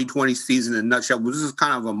entire 2020 season in a nutshell? Was this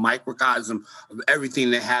kind of a microcosm of everything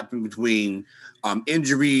that happened between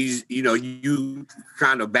injuries, you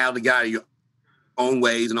trying to battle the guy your own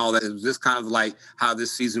ways and all that? Was this kind of like how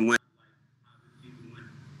this season went?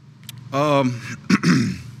 I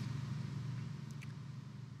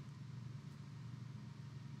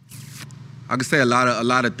could say a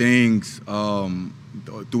lot of things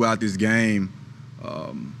throughout this game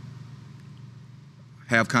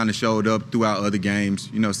have kind of showed up throughout other games.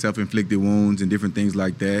 Self-inflicted wounds and different things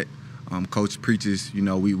like that. Coach preaches,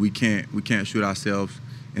 we can't shoot ourselves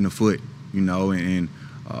in the foot, and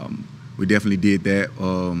we definitely did that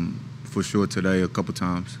for sure today a couple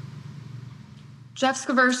times. Jeff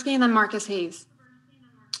Skversky and then Marcus Hayes.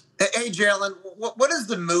 Hey, Jalen, what is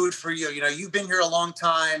the mood for you? You've been here a long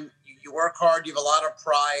time. You work hard. You have a lot of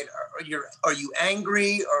pride. Are you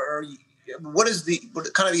angry, or what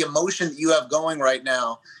kind of the emotion that you have going right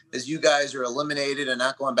now as you guys are eliminated and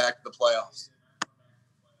not going back to the playoffs?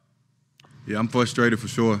 Yeah, I'm frustrated for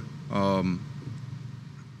sure. I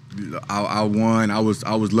won. I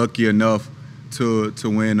was lucky enough to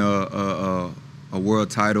win a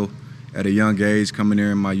world title at a young age, coming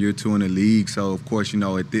there in my year 2 in the league. So, of course,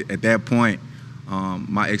 at that point,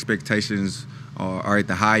 my expectations are at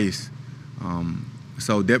the highest.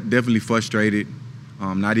 So definitely frustrated,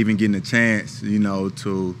 not even getting a chance,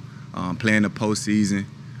 to play in the postseason.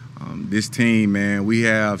 This team, man, we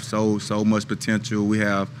have so much potential. We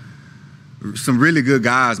have some really good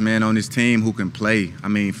guys, man, on this team who can play. I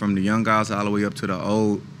mean, from the young guys all the way up to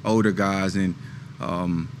the older guys, and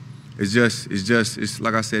it's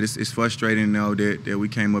like I said, it's frustrating that we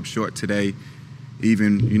came up short today,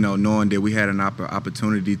 even knowing that we had an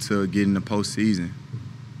opportunity to get in the postseason.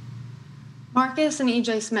 Marcus and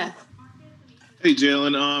EJ Smith. Hey,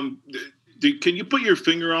 Jalen, can you put your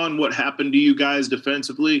finger on what happened to you guys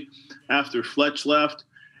defensively after Fletch left?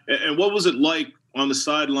 And what was it like on the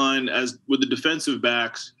sideline as with the defensive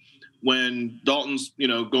backs when Dalton's,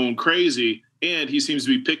 going crazy and he seems to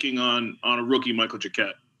be picking on a rookie, Michael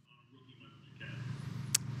Jacquet?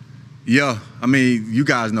 Yeah, I mean, you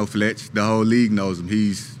guys know Fletch. The whole league knows him.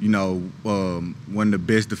 He's, one of the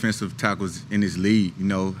best defensive tackles in this league,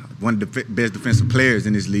 one of the best defensive players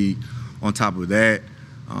in this league on top of that.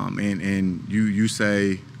 And you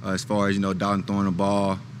say, as far as, Dalton throwing the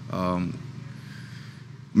ball, I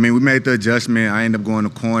mean, we made the adjustment. I ended up going to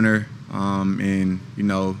corner, and,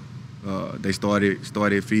 they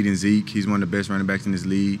started feeding Zeke. He's one of the best running backs in this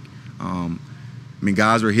league. I mean,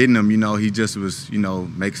 guys were hitting him. He just was,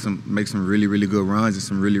 make some really, really good runs and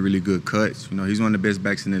some really, really good cuts. He's one of the best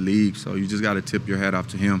backs in the league, so you just got to tip your hat off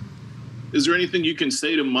to him. Is there anything you can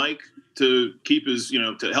say to Mike to keep his,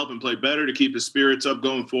 to help him play better, to keep his spirits up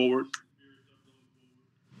going forward?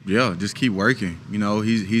 Yeah, just keep working. You know,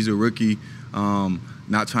 he's a rookie.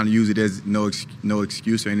 Not trying to use it as no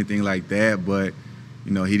excuse or anything like that, but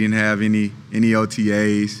you know, he didn't have any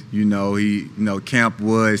OTAs. You know, camp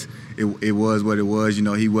was it was what it was. You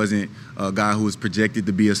know, he wasn't a guy who was projected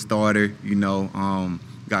to be a starter. You know,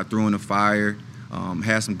 got thrown in the fire.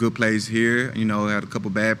 Had some good plays here. You know, had a couple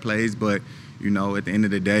bad plays, but you know, at the end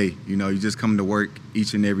of the day, you know, you just come to work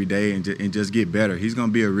each and every day and just get better. He's going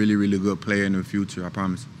to be a really, really good player in the future, I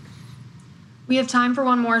promise. We have time for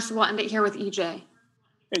one more, so we'll end it here with EJ.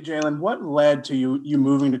 Hey, Jalen, what led to you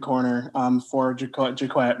moving to corner for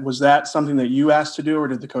Jaquette? Was that something that you asked to do, or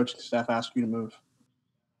did the coaching staff ask you to move?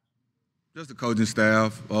 Just the coaching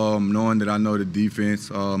staff, knowing that I know the defense.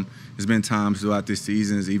 There's been times throughout this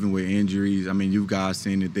season, even with injuries. I mean, you guys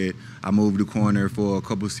seen it that I moved to corner for a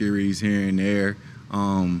couple series here and there.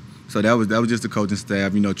 So that was just the coaching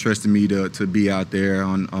staff, you know, trusting me to be out there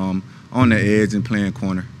on the edge and playing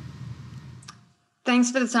corner.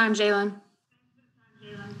 Thanks for the time, Jalen.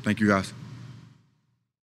 Thank you, guys.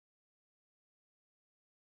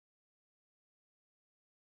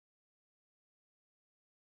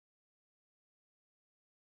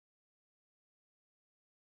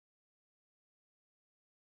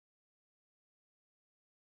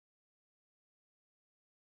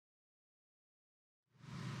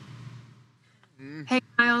 Hey,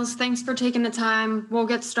 Miles, thanks for taking the time. We'll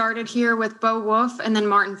get started here with Bo Wolf and then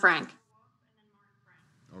Martin Frank.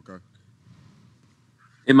 Okay.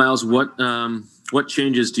 Hey, Miles, what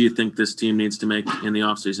changes do you think this team needs to make in the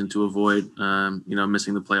offseason to avoid,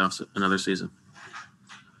 missing the playoffs another season?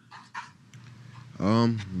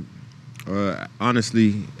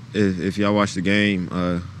 Honestly, if y'all watch the game,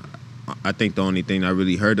 I think the only thing that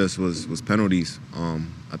really hurt us was penalties.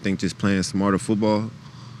 I think just playing smarter football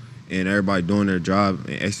and everybody doing their job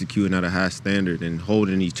and executing at a high standard and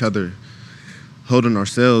holding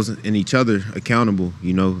ourselves and each other accountable,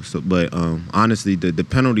 you know. So, but honestly, the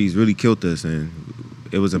penalties really killed us, and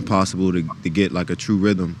it was impossible to get like a true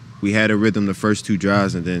rhythm. We had a rhythm the first two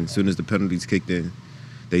drives, and then as soon as the penalties kicked in,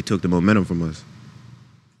 they took the momentum from us.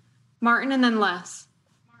 Martin and then Les.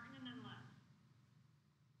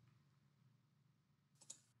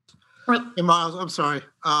 Hey, Miles, I'm sorry.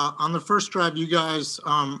 On the first drive, you guys,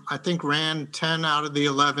 I think, ran 10 out of the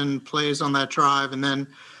 11 plays on that drive. And then,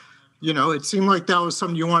 you know, it seemed like that was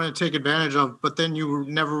something you wanted to take advantage of, but then you were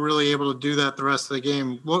never really able to do that the rest of the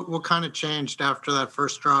game. What kind of changed after that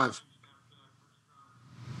first drive?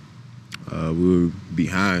 We were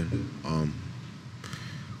behind.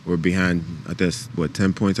 We're behind, I guess,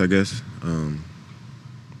 10 points, I guess.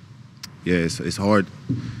 Yeah, it's hard.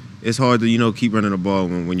 It's hard to, you know, keep running the ball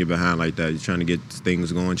when you're behind like that. You're trying to get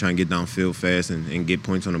things going, trying to get downfield fast and get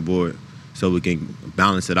points on the board so we can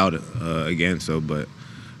balance it out again. So, but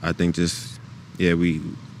I think they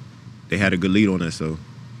had a good lead on us. So.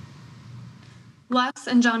 Les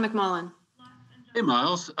and John McMullen. Hey,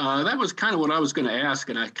 Miles, that was kind of what I was going to ask,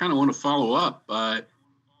 and I kind of want to follow up.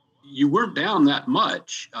 You weren't down that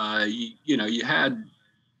much. You had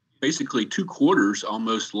basically 2 quarters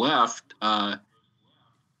almost left.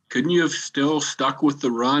 Couldn't you have still stuck with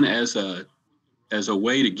the run as a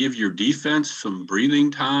way to give your defense some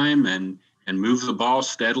breathing time and move the ball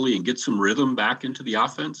steadily and get some rhythm back into the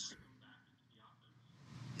offense?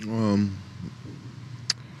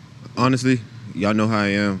 Honestly, y'all know how I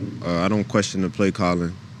am. I don't question the play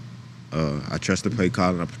calling. I trust the play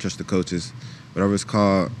calling. I trust the coaches. Whatever it's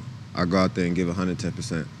called, I go out there and give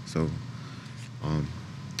 110%. So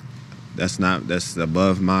that's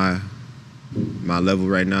above my level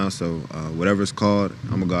right now. So whatever it's called,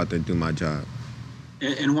 I'm gonna go out there and do my job.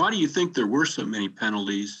 And why do you think there were so many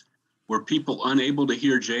penalties? Were people unable to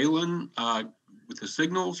hear Jalen with the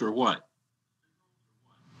signals, or what?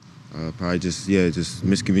 Probably just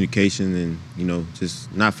miscommunication and, you know,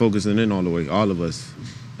 just not focusing in all the way. All of us,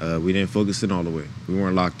 we didn't focus in all the way. We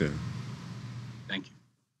weren't locked in. Thank you.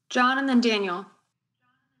 John and then Daniel.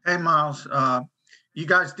 Hey, Miles, you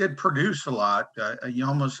guys did produce a lot. You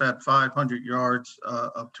almost had 500 yards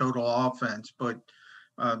of total offense, but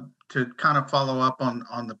to kind of follow up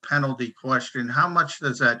on the penalty question, how much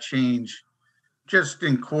does that change just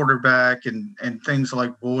in quarterback and things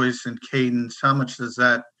like voice and cadence? How much does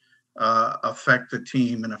that affect the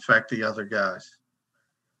team and affect the other guys?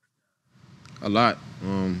 A lot.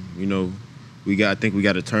 You know, I think we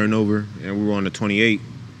got a turnover, and we were on the 28,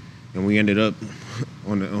 and we ended up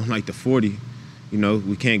on like the 40. You know,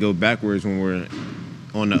 we can't go backwards when we're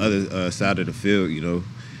on the other side of the field, you know,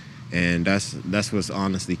 and that's what's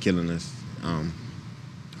honestly killing us.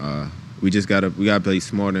 We gotta play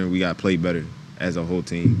smarter, and we gotta play better as a whole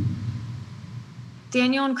team.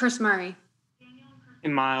 Daniel and Chris Murray.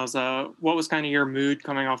 And Miles, what was kind of your mood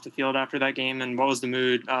coming off the field after that game, and what was the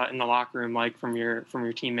mood in the locker room like from your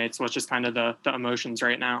teammates? What's just kind of the emotions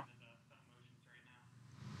right now?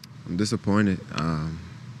 I'm disappointed.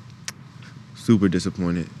 Super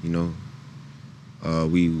disappointed. You know,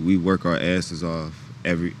 we work our asses off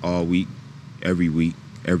all week,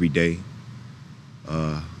 every day.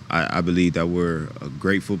 I believe that we're a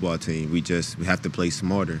great football team. We have to play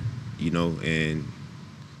smarter, you know, and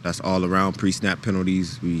that's all around pre-snap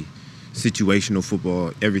penalties, situational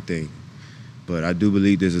football, everything. But I do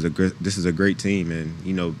believe this is a great team, and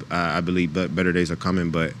you know I believe better days are coming.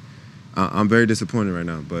 But I'm very disappointed right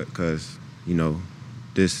now, because you know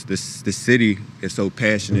this city is so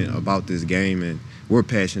passionate about this game, and we're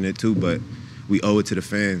passionate too. But we owe it to the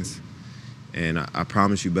fans, and I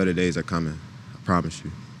promise you, better days are coming. I promise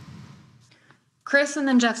you. Chris and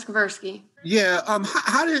then Jeff Skversky. Yeah,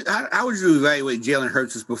 how would you evaluate Jalen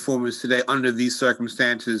Hurts' performance today under these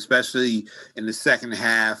circumstances, especially in the second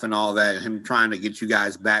half and all that, him trying to get you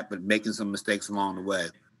guys back but making some mistakes along the way?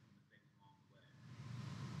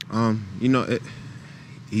 You know,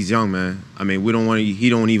 he's young, man. I mean, he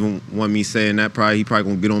don't even want me saying that. He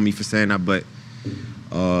probably gonna get on me for saying that, but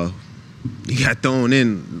he got thrown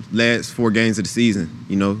in last 4 games of the season,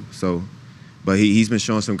 you know, so. But he's been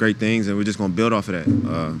showing some great things, and we're just going to build off of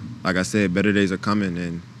that. Like I said, better days are coming,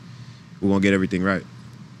 and we're going to get everything right.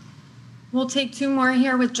 We'll take 2 more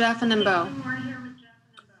here with Jeff and then Bo.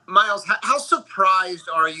 Miles, how surprised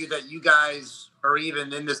are you that you guys are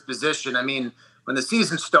even in this position? I mean, when the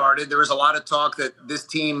season started, there was a lot of talk that this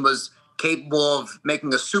team was capable of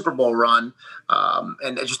making a Super Bowl run,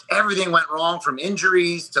 and just everything went wrong, from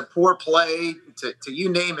injuries to poor play to you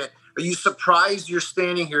name it. Are you surprised you're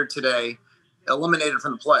standing here today eliminated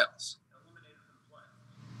from the playoffs?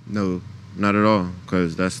 No, not at all,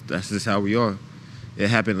 because that's just how we are. It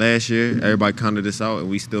happened last year. Everybody counted us out, and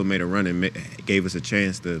we still made a run and gave us a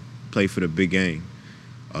chance to play for the big game.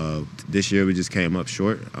 This year we just came up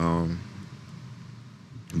short.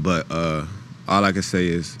 But all I can say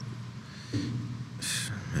is,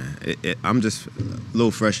 man, I'm just a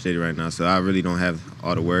little frustrated right now, so I really don't have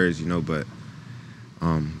all the words, you know, but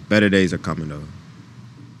better days are coming, though.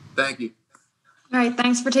 Thank you. All right,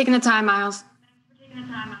 thanks for taking the time, Miles.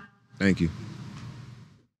 Thank you.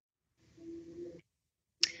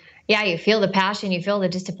 Yeah, you feel the passion, you feel the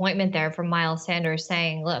disappointment there from Miles Sanders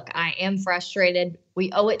saying, look, I am frustrated.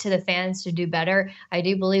 We owe it to the fans to do better. I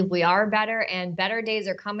do believe we are better, and better days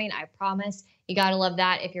are coming, I promise. You got to love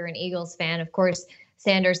that if you're an Eagles fan. Of course,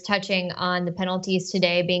 Sanders touching on the penalties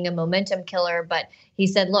today being a momentum killer, but he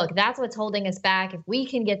said, look, that's what's holding us back. If we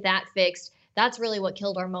can get that fixed, that's really what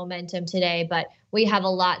killed our momentum today. But we have a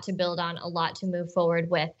lot to build on, a lot to move forward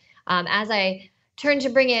with. As I turn to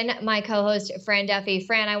bring in my co-host, Fran Duffy.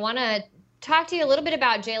 Fran, I want to talk to you a little bit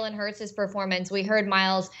about Jalen Hurts' performance. We heard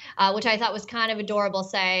Miles, which I thought was kind of adorable,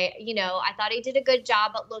 say, you know, I thought he did a good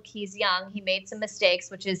job, but look, he's young. He made some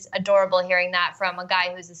mistakes, which is adorable hearing that from a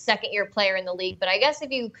guy who's a second-year player in the league. But I guess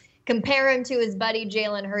if you compare him to his buddy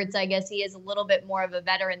Jalen Hurts, I guess he is a little bit more of a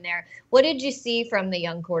veteran there. What did you see from the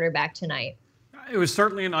young quarterback tonight? It was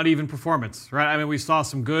certainly an uneven performance, right? I mean, we saw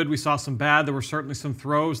some good, we saw some bad. There were certainly some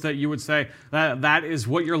throws that you would say that is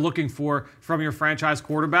what you're looking for from your franchise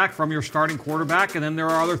quarterback, from your starting quarterback. And then there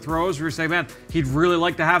are other throws where you say, man, he'd really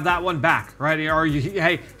like to have that one back, right? Or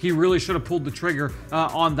hey, he really should have pulled the trigger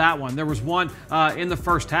on that one. There was one in the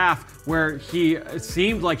first half where it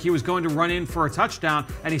seemed like he was going to run in for a touchdown,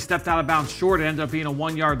 and he stepped out of bounds short. It ended up being a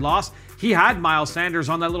 1-yard loss. He had Miles Sanders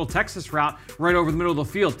on that little Texas route right over the middle of the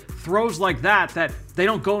field. Throws like that they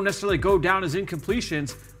don't necessarily go down as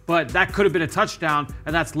incompletions, but that could have been a touchdown,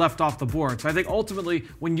 and that's left off the board. So I think ultimately,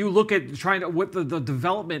 when you look at with the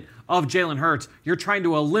development of Jalen Hurts, you're trying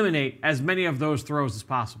to eliminate as many of those throws as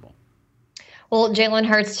possible. Well, Jalen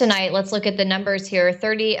Hurts tonight, let's look at the numbers here.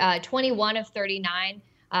 21 of 39.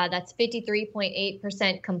 That's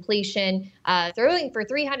 53.8% completion, throwing for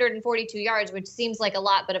 342 yards, which seems like a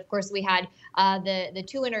lot. But of course, we had the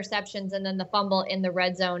 2 interceptions and then the fumble in the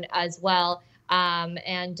red zone as well,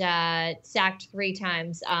 and sacked 3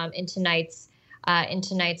 times in tonight's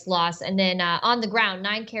loss. And then on the ground,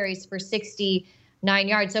 9 carries for 69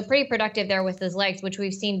 yards. So pretty productive there with his legs, which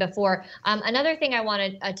we've seen before. Another thing I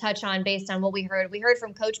want to touch on based on what we heard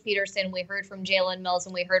from Coach Peterson, we heard from Jalen Mills,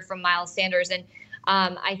 and we heard from Miles Sanders. And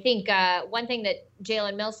I think one thing that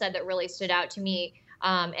Jalen Mills said that really stood out to me,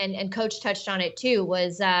 and Coach touched on it too,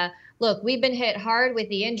 was, look, we've been hit hard with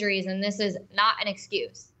the injuries, and this is not an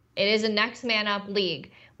excuse. It is a next man up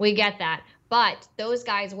league. We get that. but those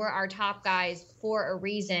guys were our top guys for a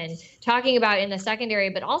reason. Talking about in the secondary,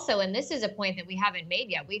 but also, and this is a point that we haven't made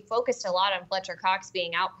yet, we focused a lot on Fletcher Cox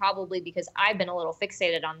being out, probably because I've been a little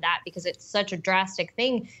fixated on that because it's such a drastic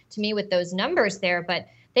thing to me with those numbers there. But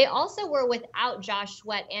they also were without Josh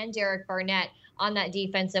Sweat and Derek Barnett on that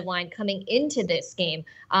defensive line coming into this game.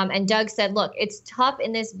 And Doug said, look, it's tough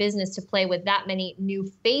in this business to play with that many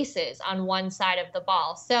new faces on one side of the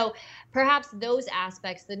ball. So perhaps those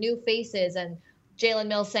aspects, the new faces, and Jalen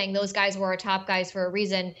Mills saying those guys were our top guys for a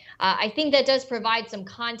reason, I think that does provide some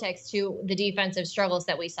context to the defensive struggles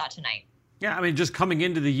that we saw tonight. Yeah, I mean, just coming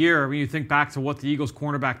into the year, when you think back to what the Eagles'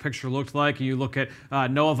 cornerback picture looked like, and you look at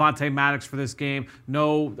no Avonte Maddox for this game,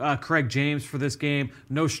 no Craig James for this game,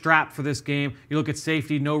 no Strap for this game. You look at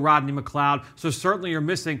safety, no Rodney McLeod. So certainly you're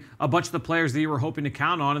missing a bunch of the players that you were hoping to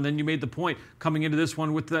count on. And then you made the point coming into this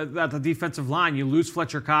one with the defensive line. You lose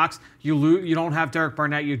Fletcher Cox, you don't have Derek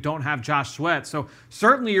Barnett, you don't have Josh Sweat. So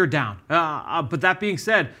certainly you're down. But that being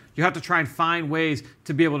said, you have to try and find ways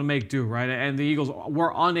to be able to make do, right? And the Eagles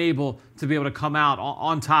were unable to be able to come out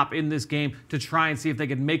on top in this game to try and see if they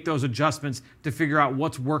could make those adjustments to figure out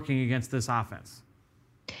what's working against this offense.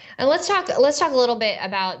 And let's talk a little bit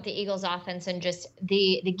about the Eagles offense and just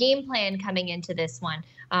the game plan coming into this one.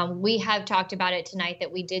 We have talked about it tonight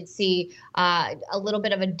that we did see a little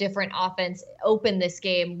bit of a different offense open this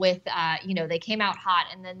game with, they came out hot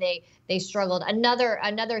and then they struggled.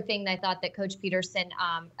 Another thing that I thought that Coach Peterson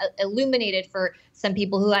illuminated for some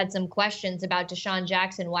people who had some questions about Deshaun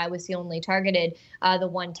Jackson, why was he only targeted the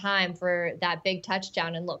one time for that big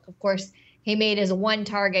touchdown? And look, of course, he made his one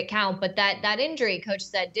target count, but that injury, Coach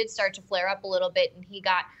said, did start to flare up a little bit, and he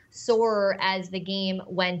got sorer as the game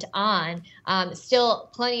went on. Still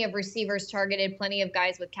plenty of receivers targeted, plenty of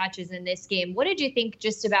guys with catches in this game. What did you think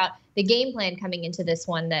just about the game plan coming into this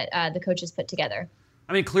one that the coaches put together?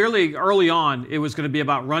 I mean, clearly early on, it was going to be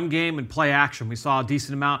about run game and play action. We saw a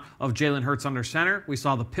decent amount of Jalen Hurts under center. We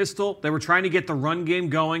saw the pistol. They were trying to get the run game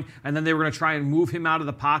going, and then they were going to try and move him out of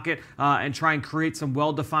the pocket and try and create some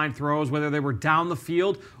well-defined throws, whether they were down the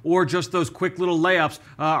field or just those quick little layups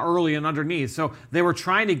early and underneath. So they were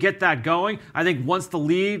trying to get that going. I think once the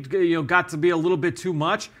lead got to be a little bit too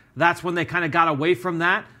much, that's when they kind of got away from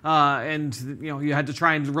that, and you had to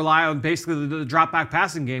try and rely on basically the drop-back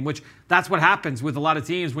passing game, which that's what happens with a lot of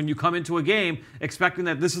teams when you come into a game expecting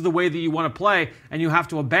that this is the way that you want to play, and you have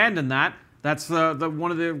to abandon that. That's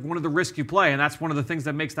one of the risks you play, and that's one of the things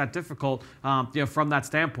that makes that difficult, from that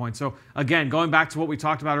standpoint. So again, going back to what we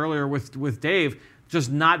talked about earlier with Dave,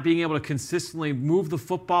 just not being able to consistently move the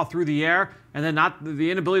football through the air, and then not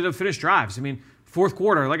the inability to finish drives. I mean, fourth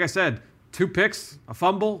quarter, like I said, 2 picks, a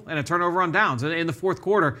fumble, and a turnover on downs in the fourth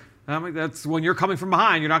quarter. That's when you're coming from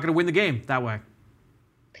behind. You're not going to win the game that way.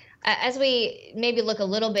 As we maybe look a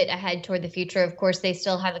little bit ahead toward the future, of course, they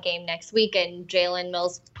still have a game next week, and Jalen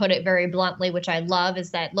Mills put it very bluntly, which I love,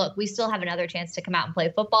 is that, look, we still have another chance to come out and play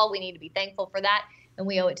football. We need to be thankful for that, and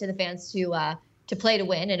we owe it to the fans to play to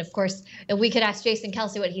win. And of course, we could ask Jason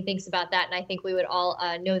Kelsey what he thinks about that, and I think we would all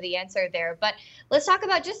know the answer there. But let's talk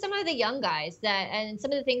about just some of the young guys and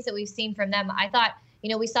some of the things that we've seen from them. I thought,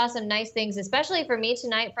 we saw some nice things, especially for me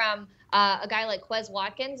tonight from a guy like Quez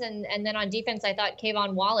Watkins, and then on defense, I thought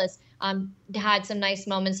Kayvon Wallace had some nice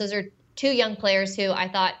moments. Those are two young players who I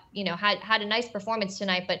thought, had a nice performance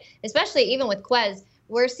tonight. But especially even with Quez,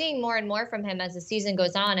 we're seeing more and more from him as the season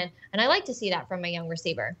goes on, and I like to see that from a young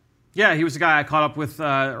receiver. Yeah, he was a guy I caught up with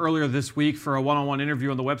earlier this week for a one-on-one interview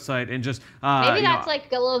on the website, and just maybe that's like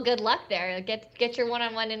a little good luck there. Get your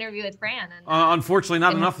one-on-one interview with Fran. And, unfortunately,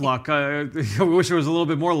 not enough luck. I wish there was a little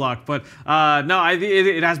bit more luck, but no,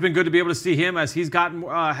 it has been good to be able to see him as he's gotten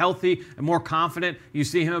healthy and more confident. You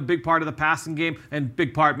see him a big part of the passing game, and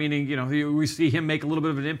big part meaning we see him make a little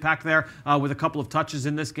bit of an impact there with a couple of touches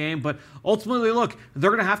in this game. But ultimately, look,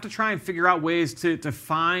 they're going to have to try and figure out ways to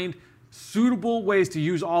find suitable ways to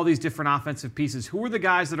use all these different offensive pieces. Who are the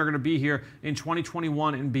guys that are going to be here in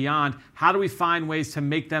 2021 and beyond? How do we find ways to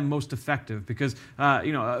make them most effective? Because,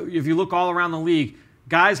 if you look all around the league,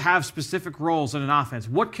 guys have specific roles in an offense.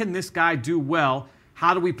 What can this guy do well?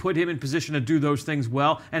 How do we put him in position to do those things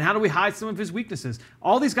well? And how do we hide some of his weaknesses?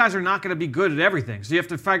 All these guys are not going to be good at everything. So you have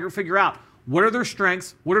to figure out, what are their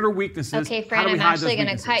strengths? What are their weaknesses? Okay, Fran, I'm actually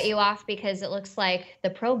going to cut you off because it looks like the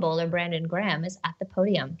Pro Bowler, Brandon Graham, is at the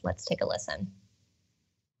podium. Let's take a listen.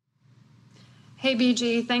 Hey,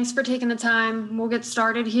 BG, thanks for taking the time. We'll get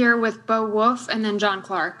started here with Bo Wolf and then John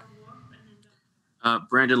Clark.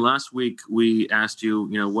 Brandon, last week we asked you,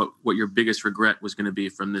 what your biggest regret was going to be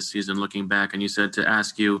from this season looking back, and you said to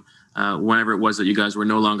ask you whenever it was that you guys were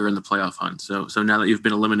no longer in the playoff hunt. So now that you've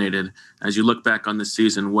been eliminated, as you look back on this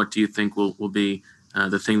season, what do you think will be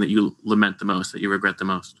the thing that you lament the most, that you regret the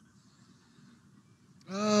most?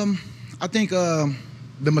 I think the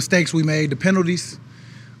mistakes we made, the penalties,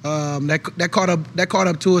 that caught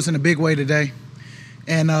up to us in a big way today,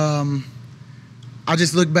 and I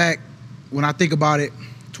just look back. When I think about it,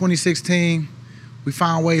 2016, we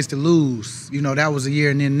found ways to lose. That was a year,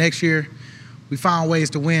 and then next year, we found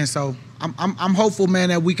ways to win. So I'm hopeful, man,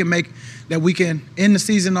 that we can end the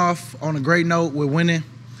season off on a great note with winning,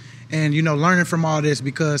 and learning from all this.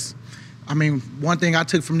 Because, one thing I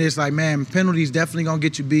took from this, penalties definitely gonna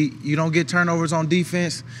get you beat. You don't get turnovers on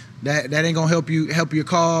defense. That ain't gonna help your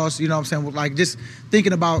cause. You know what I'm saying? Just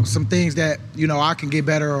thinking about some things that I can get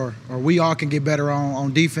better, or we all can get better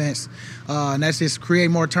on defense, and that's just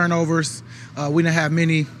create more turnovers. We didn't have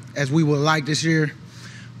many as we would like this year,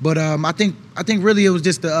 but I think really it was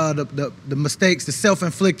just the mistakes, the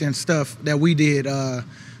self-inflicting stuff that we did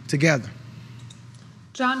together.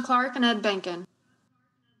 John Clark and Ed Benkin.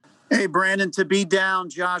 Hey, Brandon, to be down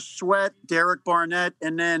Josh Sweat, Derek Barnett,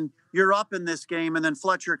 and then you're up in this game, and then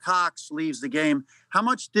Fletcher Cox leaves the game. How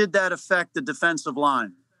much did that affect the defensive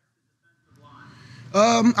line?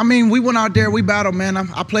 We went out there, we battled, man.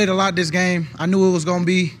 I played a lot this game. I knew it was gonna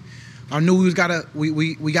be. I knew we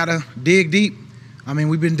gotta dig deep.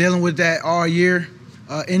 We've been dealing with that all year,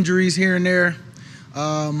 injuries here and there,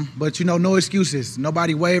 but no excuses.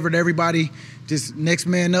 Nobody wavered. Everybody just next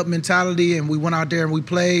man up mentality, and we went out there and we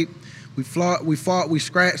played. We fought, we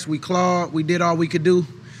scratched, we clawed, we did all we could do.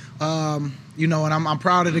 And I'm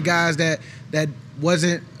proud of the guys that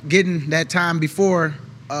wasn't getting that time before.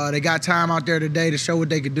 They got time out there today to show what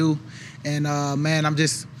they could do. And man, I'm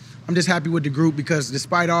just happy with the group, because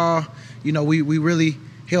despite all, we really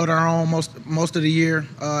held our own most of the year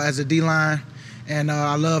as a D-line. And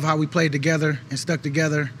I love how we played together and stuck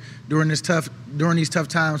together during these tough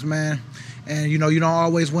times, man. And you don't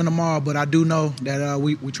always win them all, but I do know that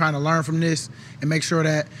we trying to learn from this and make sure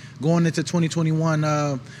that going into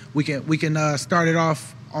 2021, we can start it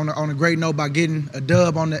off on a great note by getting a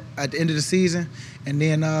dub at the end of the season, and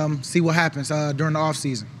then see what happens during the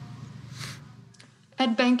offseason.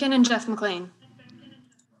 Ed Benkin and Jeff McLean.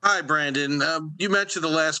 Hi, Brandon. You mentioned the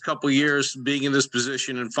last couple of years being in this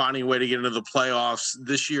position and finding a way to get into the playoffs.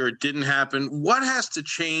 This year it didn't happen. What has to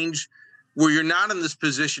change where you're not in this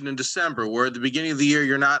position in December, where at the beginning of the year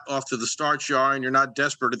you're not off to the start jar and you're not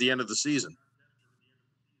desperate at the end of the season?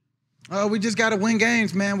 We just got to win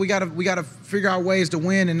games, man. We got to figure out ways to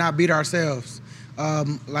win and not beat ourselves.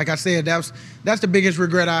 Like I said, that's the biggest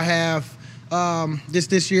regret I have.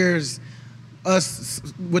 This year is us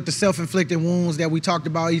with the self-inflicted wounds that we talked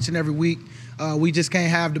about each and every week. We just can't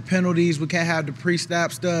have the penalties. We can't have the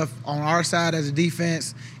pre-snap stuff on our side as a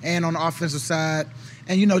defense and on the offensive side.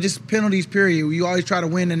 And, just penalties, period. You always try to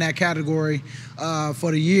win in that category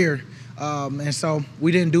for the year. And so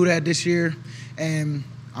we didn't do that this year. And,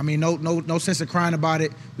 no sense of crying about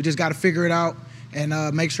it. We just got to figure it out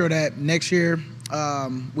and make sure that next year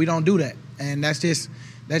we don't do that. And that's just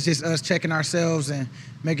us checking ourselves and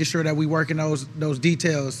making sure that we work in those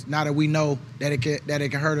details now that we know that it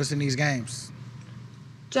can hurt us in these games.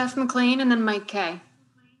 Jeff McLean and then Mike Kay.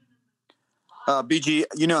 BG,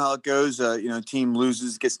 you know how it goes. Team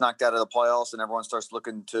loses, gets knocked out of the playoffs, and everyone starts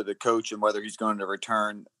looking to the coach and whether he's going to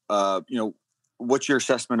return. What's your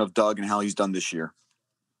assessment of Doug and how he's done this year?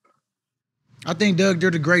 I think Doug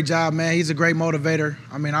did a great job, man. He's a great motivator.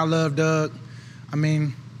 I love Doug.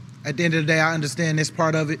 At the end of the day, I understand this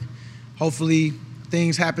part of it. Hopefully,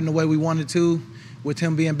 things happen the way we wanted to with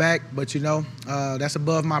him being back. But, that's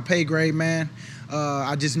above my pay grade, man.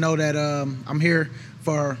 I just know that I'm here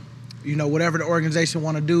for whatever the organization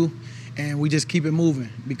want to do, and we just keep it moving.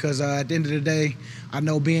 Because at the end of the day, I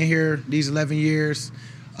know being here these 11 years,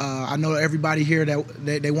 I know everybody here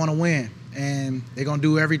that they want to win, and they're going to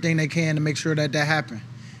do everything they can to make sure that happens.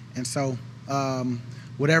 And so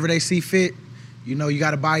whatever they see fit, you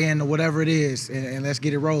got to buy into whatever it is, and let's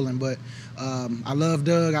get it rolling. But I love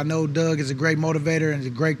Doug. I know Doug is a great motivator and is a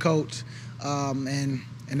great coach, and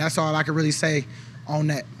that's all I can really say on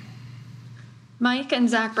that. Mike and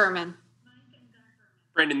Zach Berman.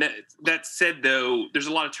 Brandon, that said, though, there's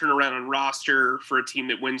a lot of turnaround on roster for a team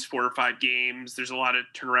that wins 4 or 5 games. There's a lot of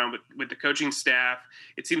turnaround with the coaching staff.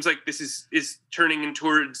 It seems like this is turning in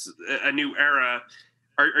towards a new era.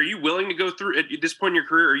 Are you willing to go through, at this point in your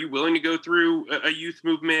career, are you willing to go through a youth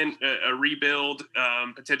movement, a rebuild,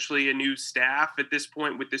 potentially a new staff at this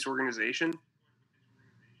point with this organization?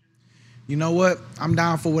 You know what? I'm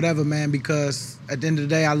down for whatever, man, because at the end of the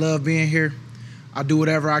day, I love being here. I do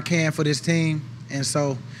whatever I can for this team. And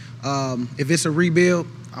so if it's a rebuild,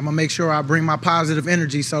 I'm going to make sure I bring my positive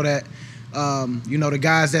energy so that, the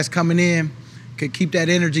guys that's coming in could keep that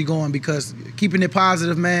energy going, because keeping it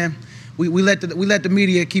positive, man, we let the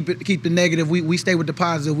media keep the negative. We stay with the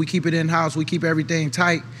positive. We keep it in-house. We keep everything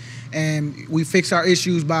tight. And we fix our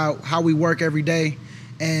issues by how we work every day.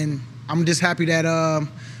 And I'm just happy that,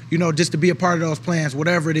 just to be a part of those plans,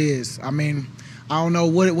 whatever it is. I mean, I don't know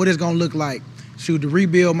what it's going to look like. Shoot, the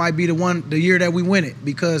rebuild might be the year that we win it,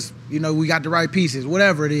 because, we got the right pieces,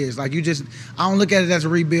 whatever it is. Like, I don't look at it as a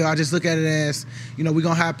rebuild. I just look at it as, we're going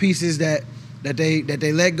to have pieces that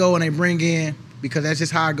they let go and they bring in, because that's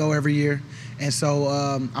just how I go every year. And so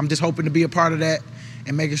I'm just hoping to be a part of that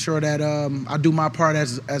and making sure that I do my part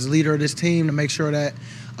as leader of this team, to make sure that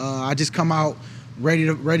I just come out ready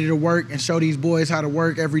to work and show these boys how to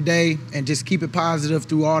work every day, and just keep it positive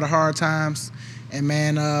through all the hard times. And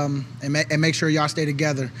man, and make sure y'all stay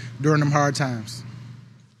together during them hard times.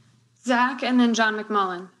 Zach, and then John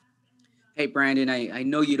McMullen. Hey, Brandon, I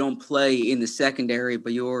know you don't play in the secondary,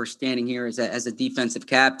 but you're standing here as a defensive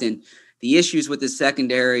captain. The issues with the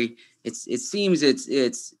secondary, it seems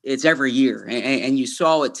it's every year, and you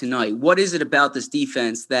saw it tonight. What is it about this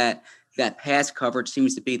defense that pass coverage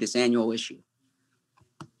seems to be this annual issue?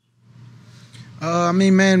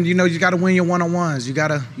 Man, you got to win your one-on-ones. You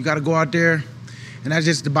gotta go out there. And that's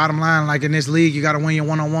just the bottom line. Like, in this league, you got to win your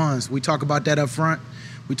one-on-ones. We talk about that up front.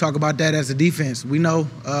 We talk about that as a defense. We know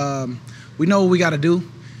what we got to do,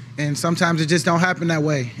 and sometimes it just don't happen that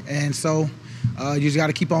way. And so you just got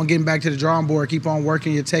to keep on getting back to the drawing board, keep on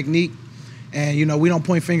working your technique. And, we don't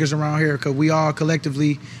point fingers around here, because we all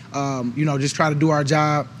collectively, just try to do our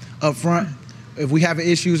job up front. If we have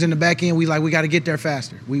issues in the back end, we got to get there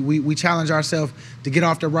faster. We challenge ourselves to get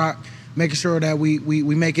off the rock, making sure that we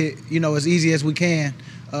make it, as easy as we can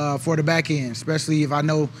for the back end, especially if I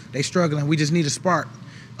know they struggling. We just need a spark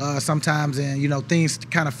sometimes, and, things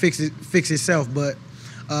kind of fix itself. But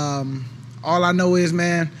all I know is,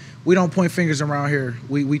 man, we don't point fingers around here.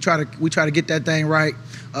 We try to get that thing right.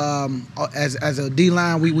 As a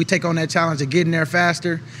D-line, we take on that challenge of getting there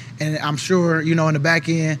faster. And I'm sure, in the back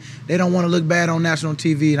end, they don't want to look bad on national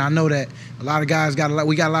TV. And I know that a lot of guys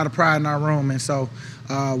we got a lot of pride in our room. And so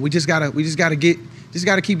we just gotta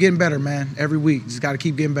keep getting better, man. Every week, just gotta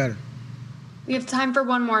keep getting better. We have time for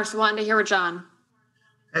one more, so wanted to hear what John.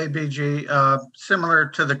 Hey, BG, similar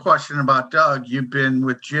to the question about Doug, you've been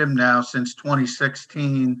with Jim now since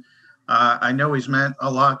 2016. I know he's meant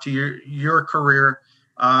a lot to your career.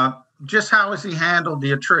 Just how has he handled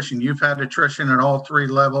the attrition? You've had attrition at all three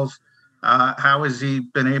levels. How has he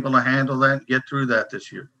been able to handle that and get through that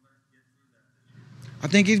this year? I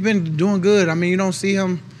think he's been doing good. I mean, you don't see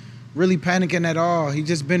him really panicking at all. He's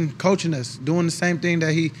just been coaching us, doing the same thing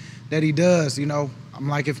that he does. I'm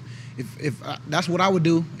like, if that's what I would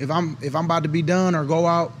do. If I'm about to be done or go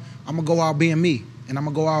out, I'm gonna go out being me, and I'm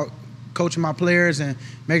gonna go out coaching my players and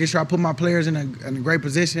making sure I put my players in a great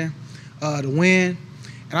position to win.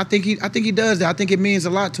 And I think he does that. I think it means a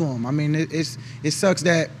lot to him. I mean, it sucks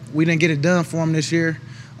that we didn't get it done for him this year.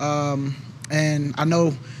 And I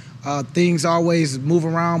know things always move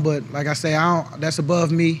around, but like I say, that's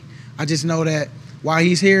above me. I just know that while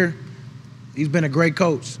he's here, he's been a great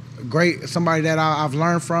coach, somebody that I've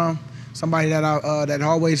learned from, somebody that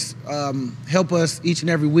always help us each and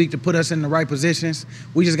every week to put us in the right positions.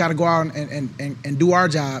 We just got to go out and do our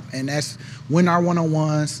job, and that's win our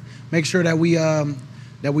one-on-ones, make sure that we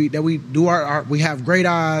we have great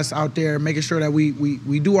eyes out there, making sure that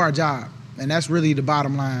we do our job, and that's really the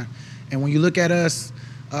bottom line. And when you look at us,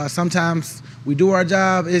 sometimes we do our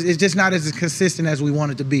job. It's just not as consistent as we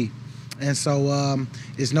want it to be, and so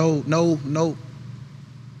it's no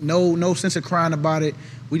sense of crying about it.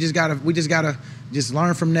 We just gotta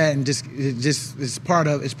learn from that, and it's part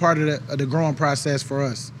of the growing process for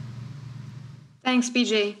us. Thanks,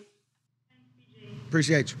 BG.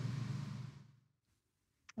 Appreciate you.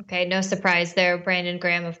 Okay, no surprise there. Brandon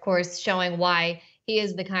Graham, of course, showing why he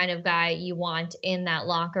is the kind of guy you want in that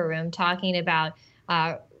locker room, talking about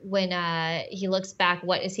when he looks back,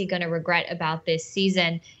 what is he going to regret about this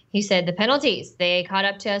season? He said the penalties, they caught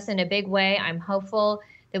up to us in a big way. I'm hopeful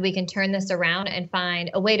that we can turn this around and find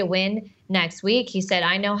a way to win next week. He said,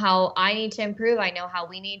 I know how I need to improve. I know how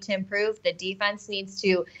we need to improve. The defense needs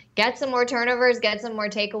to get some more turnovers, get some more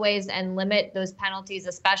takeaways, and limit those penalties,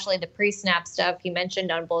 especially the pre-snap stuff he mentioned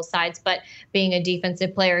on both sides. But being a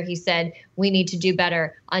defensive player, he said, we need to do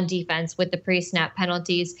better on defense with the pre-snap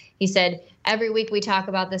penalties. He said, every week we talk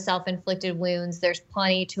about the self-inflicted wounds. There's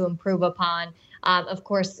plenty to improve upon. Of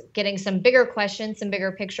course, getting some bigger questions, some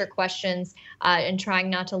bigger picture questions, and trying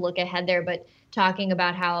not to look ahead there, but talking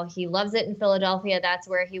about how he loves it in Philadelphia. That's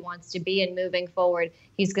where he wants to be, and moving forward,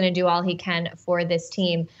 he's going to do all he can for this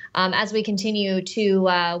team. As we continue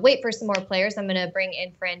to wait for some more players, I'm going to bring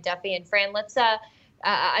in Fran Duffy. And Fran,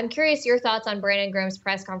 I'm curious your thoughts on Brandon Graham's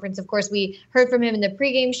press conference. Of course, we heard from him in the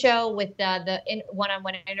pregame show with the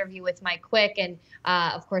one-on-one interview with Mike Quick, and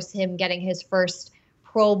of course, him getting his first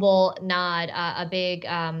Pro Bowl nod, a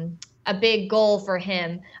big goal for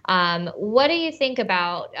him. What do you think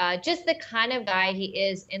about just the kind of guy he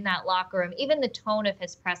is in that locker room, even the tone of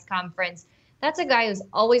his press conference? That's a guy who's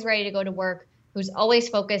always ready to go to work, who's always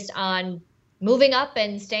focused on moving up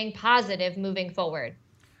and staying positive moving forward.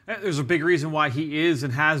 There's a big reason why he is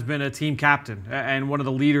and has been a team captain and one of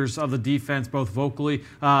the leaders of the defense, both vocally,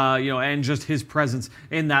 and just his presence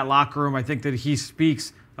in that locker room. I think that he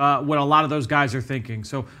speaks what a lot of those guys are thinking.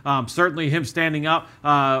 So certainly him standing up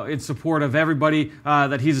in support of everybody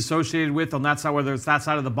that he's associated with on that side, whether it's that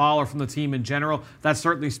side of the ball or from the team in general, that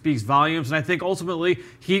certainly speaks volumes. And I think ultimately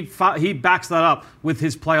he backs that up with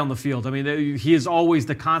his play on the field. I mean, he is always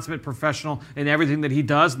the consummate professional in everything that he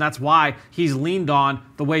does, and that's why he's leaned on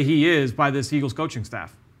the way he is by this Eagles coaching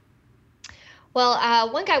staff.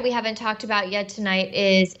 Well, one guy we haven't talked about yet tonight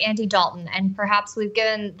is Andy Dalton, and perhaps we've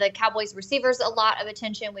given the Cowboys receivers a lot of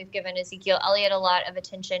attention. We've given Ezekiel Elliott a lot of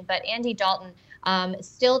attention, but Andy Dalton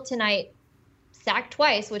still tonight sacked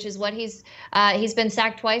twice, which is what he's been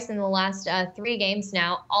sacked twice in the last 3 games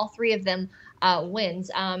now. All 3 of them wins.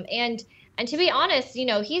 And to be honest,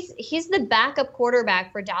 he's the backup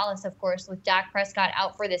quarterback for Dallas, of course, with Dak Prescott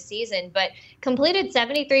out for the season, but completed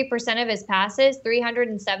 73% of his passes,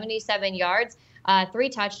 377 yards, 3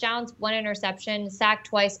 touchdowns, 1 interception, sacked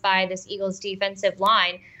twice by this Eagles defensive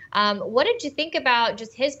line. What did you think about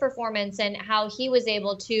just his performance and how he was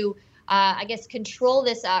able to, control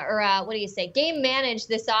this, game manage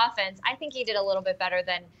this offense? I think he did a little bit better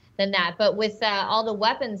than that. But with all the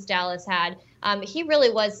weapons Dallas had, he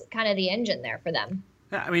really was kind of the engine there for them.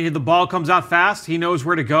 I mean, the ball comes out fast. He knows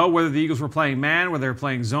where to go, whether the Eagles were playing man, whether they were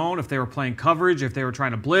playing zone, if they were playing coverage, if they were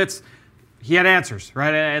trying to blitz. He had answers,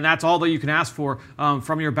 right? And that's all that you can ask for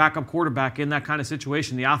from your backup quarterback in that kind of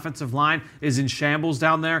situation. The offensive line is in shambles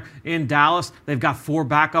down there in Dallas. They've got 4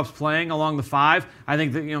 backups playing along the 5. I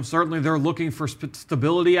think that certainly they're looking for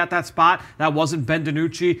stability at that spot. That wasn't Ben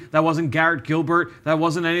DiNucci. That wasn't Garrett Gilbert. That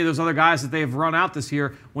wasn't any of those other guys that they've run out this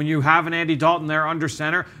year. When you have an Andy Dalton there under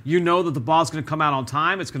center, you know that the ball's going to come out on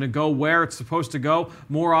time. It's going to go where it's supposed to go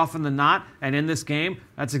more often than not. And in this game,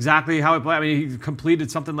 that's exactly how he played. I mean, he completed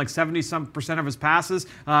something like 70% of his passes.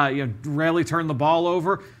 Rarely turned the ball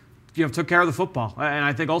over. Took care of the football. And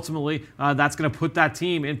I think ultimately that's going to put that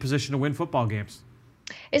team in position to win football games.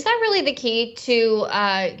 Is that really the key to,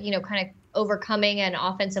 kind of overcoming an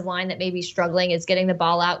offensive line that may be struggling, is getting the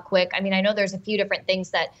ball out quick? I mean, I know there's a few different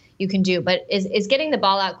things that you can do, but is getting the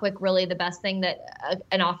ball out quick really the best thing that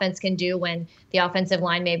an offense can do when the offensive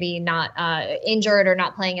line may be not injured or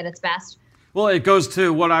not playing at its best? Well, it goes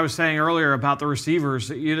to what I was saying earlier about the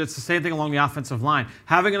receivers. It's the same thing along the offensive line.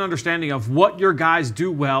 Having an understanding of what your guys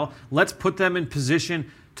do well, let's put them in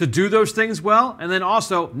position to do those things well, and then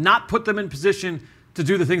also not put them in position to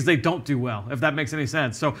do the things they don't do well, if that makes any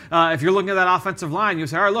sense. So if you're looking at that offensive line, you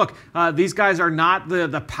say, all right, look, these guys are not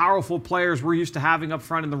the powerful players we're used to having up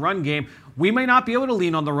front in the run game. We may not be able to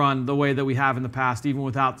lean on the run the way that we have in the past, even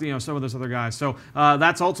without some of those other guys. So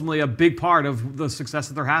that's ultimately a big part of the success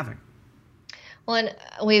that they're having. Well, and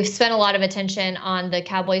we've spent a lot of attention on the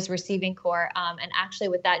Cowboys receiving corps. And actually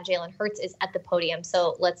with that, Jalen Hurts is at the podium.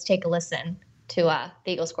 So let's take a listen to the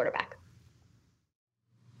Eagles quarterback.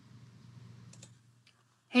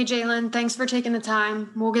 Hey, Jalen, thanks for taking the time.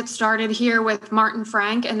 We'll get started here with Martin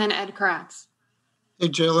Frank and then Ed Kratz. Hey,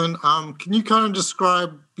 Jalen, can you kind of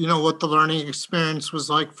describe, what the learning experience was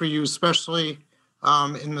like for you, especially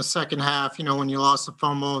in the second half, when you lost the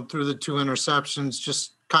fumble and threw the 2 interceptions,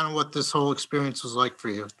 just kind of what this whole experience was like for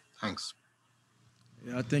you? Thanks.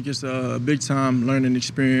 Yeah, I think it's a big-time learning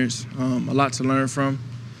experience, a lot to learn from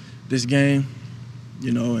this game,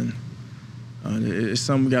 and it's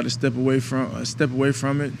something we got to step away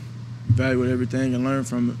from it, evaluate everything and learn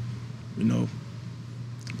from it.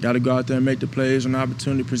 Got to go out there and make the plays when the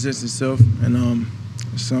opportunity presents itself, and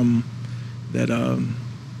it's something that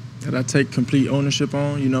I take complete ownership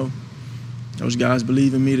on. Those guys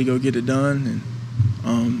believe in me to go get it done,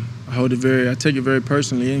 and I take it very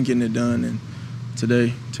personally in getting it done, and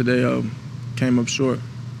today came up short.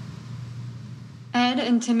 Ed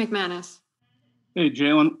and Tim McManus. Hey,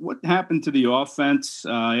 Jalen, what happened to the offense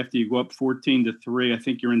after you go up 14-3? I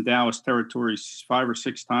think you're in Dallas territory 5 or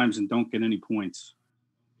 6 times and don't get any points.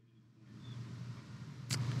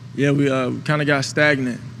 Yeah, we kind of got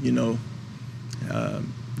stagnant,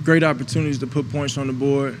 great opportunities to put points on the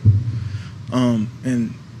board.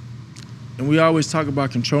 And we always talk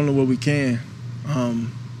about controlling what we can.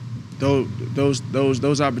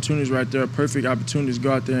 Those opportunities right there are perfect opportunities to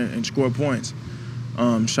go out there and score points.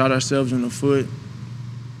 Shot ourselves in the foot,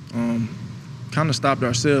 kind of stopped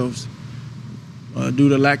ourselves due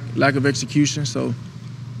to lack of execution. So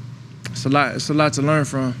it's a lot to learn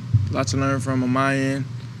from. A lot to learn from on my end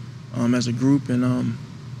as a group, and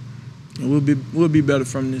we'll be better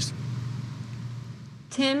from this.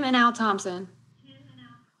 Tim and Al Thompson.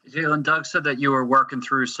 Jalen, Doug said that you were working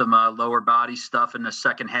through some lower body stuff in the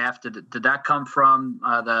second half. Did that come from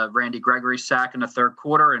the Randy Gregory sack in the third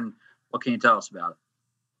quarter? And what can you tell us about it?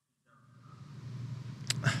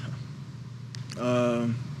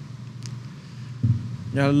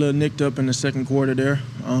 Got a little nicked up in the second quarter there,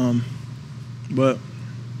 but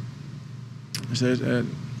I said,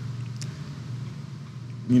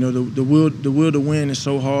 the will to win is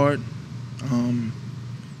so hard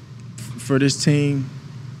for this team.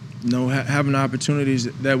 Having the opportunities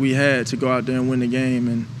that we had to go out there and win the game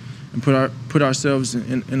and put ourselves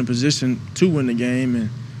in a position to win the game,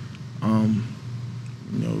 and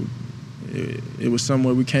it was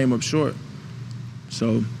somewhere we came up short.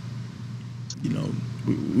 So,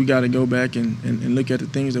 we got to go back and look at the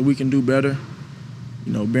things that we can do better.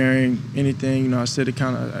 Bearing anything, I said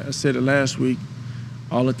it last week,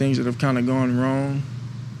 all the things that have kind of gone wrong,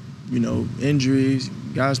 injuries,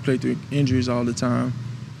 guys play through injuries all the time,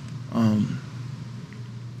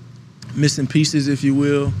 missing pieces, if you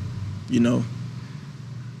will,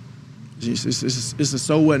 it's a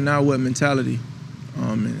so what, now what mentality.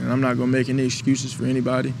 And I'm not going to make any excuses for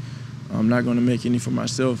anybody. I'm not going to make any for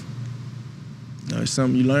myself. It's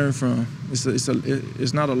something you learn from.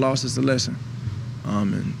 It's not a loss, it's a lesson.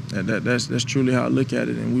 And that's truly how I look at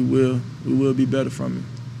it, and we will be better from it.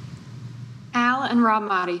 Al and Rob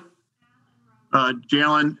Motti.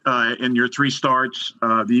 Jalen, in your 3 starts,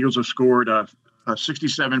 the Eagles have scored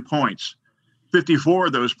 67 points. 54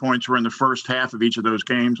 of those points were in the first half of each of those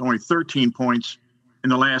games, only 13 points in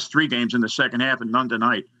the last 3 games in the second half, and none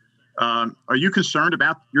tonight. Are you concerned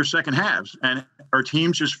about your second halves? And are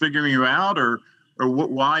teams just figuring you out, or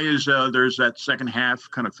why is there's that second half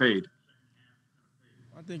kind of fade?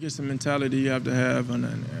 I think it's a mentality you have to have,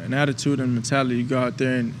 an attitude and mentality. You go out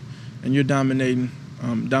there and you're dominating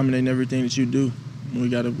everything that you do. We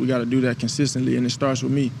got to do that consistently, and it starts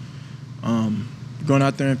with me going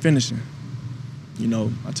out there and finishing.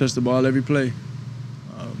 I touch the ball every play.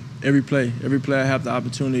 Every play I have the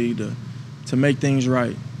opportunity to make things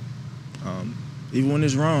right. Even when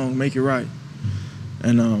it's wrong, make it right.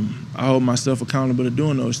 And I hold myself accountable to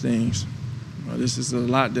doing those things. This is a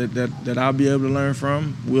lot that I'll be able to learn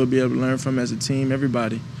from, we'll be able to learn from as a team,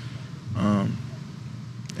 everybody. And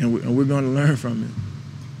we're going to learn from it,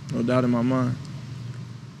 no doubt in my mind.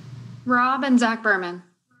 Rob and Zach Berman.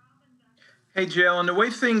 Hey, Jalen, the way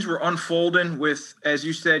things were unfolding with, as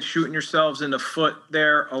you said, shooting yourselves in the foot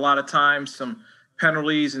there a lot of times, some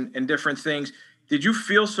penalties and different things, did you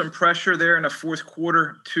feel some pressure there in the fourth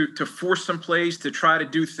quarter to force some plays, to try to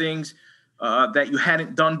do things that you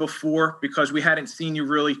hadn't done before, because we hadn't seen you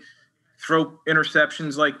really throw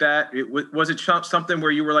interceptions like that? Was it something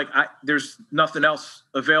where you were like, there's nothing else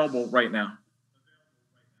available right now?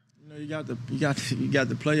 You got the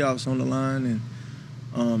playoffs on the line,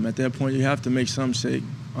 and at that point you have to make some shake.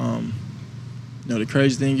 The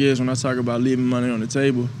crazy thing is, when I talk about leaving money on the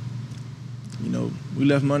table, we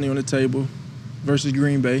left money on the table versus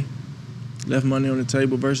Green Bay, left money on the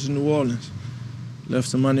table versus New Orleans, left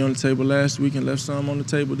some money on the table last week and left some on the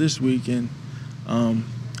table this week, and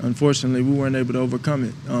unfortunately we weren't able to overcome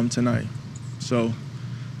it tonight. So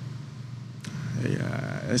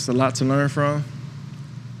it's a lot to learn from.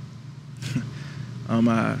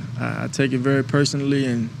 I take it very personally,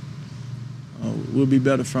 and we'll be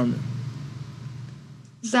better from it.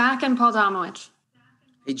 Zach and Paul Domowitch.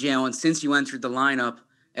 Hey, Jalen, since you entered the lineup,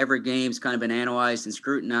 every game's kind of been analyzed and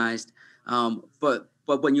scrutinized. But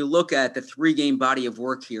when you look at the 3-game body of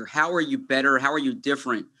work here, how are you better? How are you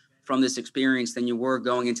different from this experience than you were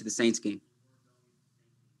going into the Saints game?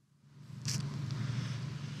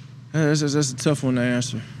 That's a tough one to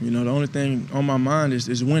answer. The only thing on my mind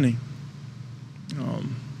is winning.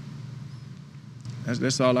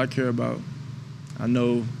 That's all I care about. I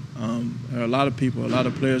know there are a lot of people, a lot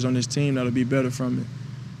of players on this team that'll be better from it,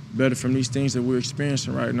 better from these things that we're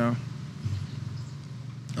experiencing right now.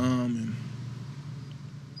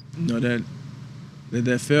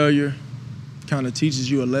 that failure kind of teaches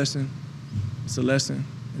you a lesson. It's a lesson,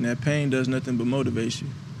 and that pain does nothing but motivate you.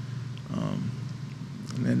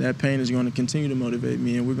 And that pain is going to continue to motivate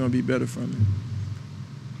me, and we're going to be better from it.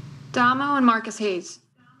 Damo and Marcus Hayes.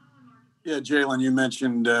 Yeah, Jalen, you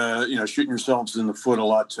mentioned, shooting yourselves in the foot a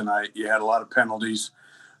lot tonight. You had a lot of penalties,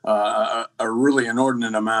 a really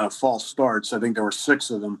inordinate amount of false starts. I think there were 6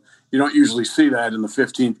 of them. You don't usually see that in the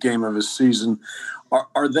 15th game of his season.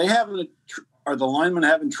 Are the linemen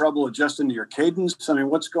having trouble adjusting to your cadence? I mean,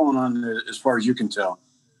 what's going on as far as you can tell?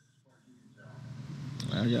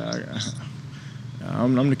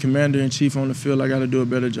 I'm the commander-in-chief on the field. I got to do a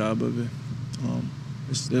better job of it.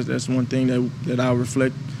 That's one thing that I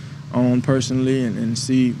reflect on personally and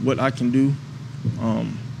see what I can do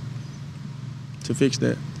to fix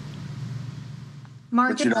that.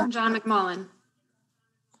 Marcus and John McMullen.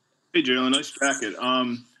 Hey, Jalen, nice jacket.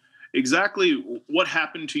 Exactly what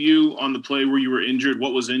happened to you on the play where you were injured?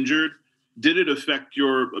 What was injured? Did it affect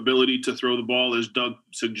your ability to throw the ball, as Doug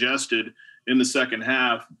suggested, in the second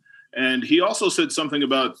half? And he also said something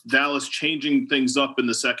about Dallas changing things up in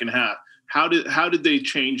the second half. How did they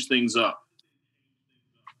change things up?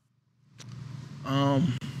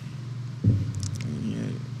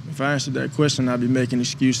 If I answered that question, I'd be making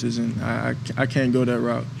excuses, and I can't go that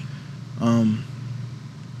route.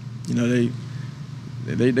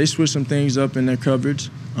 They switch some things up in their coverage,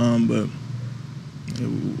 but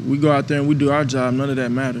we go out there and we do our job. None of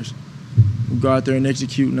that matters. We go out there and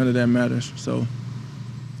execute. None of that matters. So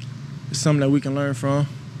it's something that we can learn from,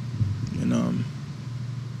 and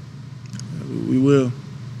we will.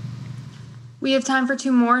 We have time for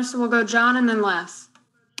 2 more, so we'll go John and then Les.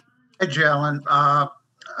 Hey, Jalen.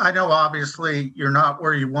 I know obviously you're not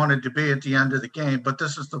where you wanted to be at the end of the game, but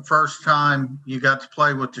this is the first time you got to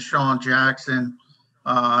play with DeSean Jackson.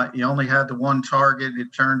 You only had the 1 target.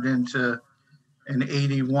 It turned into an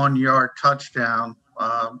 81-yard touchdown.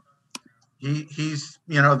 He's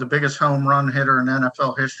the biggest home run hitter in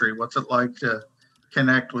NFL history. What's it like to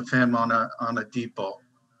connect with him on a deep ball?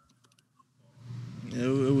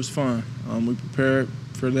 It was fun. We prepared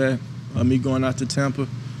for that. Me going out to Tampa,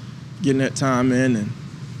 getting that time in, and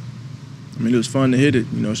it was fun to hit it.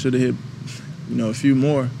 Should have hit, a few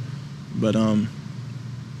more. But one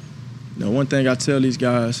thing I tell these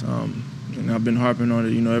guys, and I've been harping on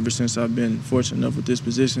it, ever since I've been fortunate enough with this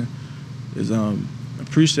position, is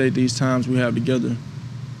appreciate these times we have together.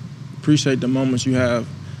 Appreciate the moments you have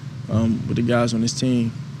with the guys on this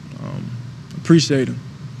team. Appreciate them.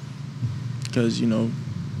 Because,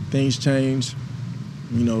 things change,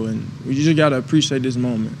 and we just got to appreciate this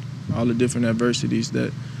moment, all the different adversities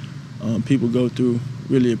that people go through,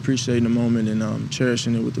 really appreciating the moment and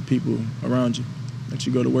cherishing it with the people around you that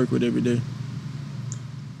you go to work with every day.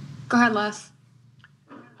 Go ahead, Les.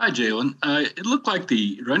 Hi, Jalen. It looked like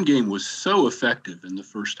the run game was so effective in the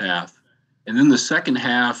first half. And then the second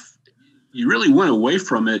half, you really went away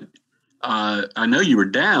from it. I know you were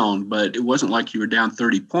down, but it wasn't like you were down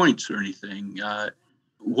 30 points or anything.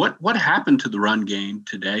 What happened to the run game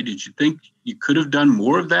today? Did you think you could have done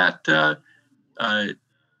more of that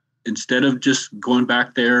instead of just going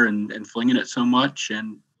back there and flinging it so much?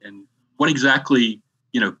 And what exactly,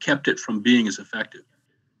 kept it from being as effective?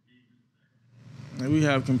 We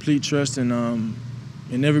have complete trust in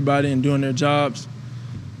everybody and doing their jobs.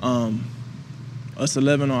 Us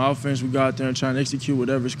 11 on offense, we go out there and try and execute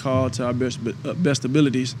whatever's called to our best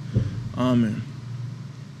abilities. And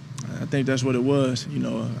I think that's what it was,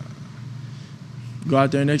 go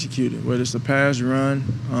out there and execute it, whether it's a pass, run,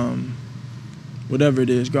 whatever it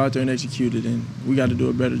is, go out there and execute it, and we got to do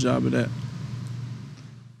a better job of that.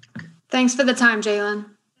 Thanks for the time, Jalen.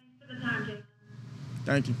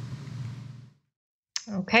 Thank you.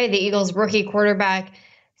 Okay, the Eagles rookie quarterback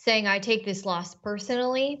saying, I take this loss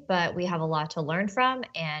personally, but we have a lot to learn from,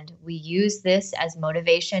 and we use this as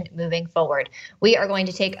motivation moving forward. We are going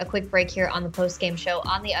to take a quick break here on the postgame show.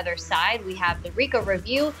 On the other side, we have the Rico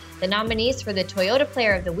Review, the nominees for the Toyota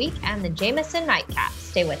Player of the Week, and the Jameson Nightcap.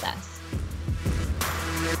 Stay with us.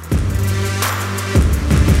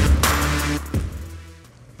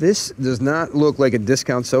 This does not look like a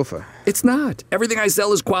discount sofa. It's not. Everything I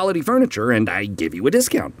sell is quality furniture, and I give you a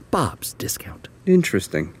discount. Bob's Discount.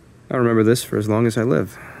 Interesting. I'll remember this for as long as I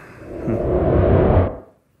live.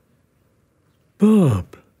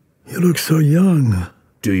 Bob, you look so young.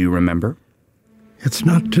 Do you remember? It's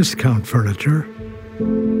not discount furniture.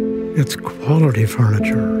 It's quality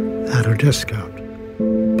furniture at a discount.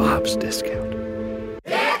 Bob's Discount.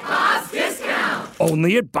 It's Bob's Discount!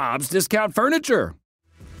 Only at Bob's Discount Furniture.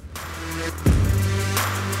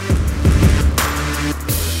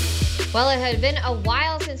 Well, it had been a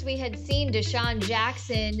while since since we had seen Deshaun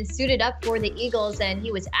Jackson suited up for the Eagles, and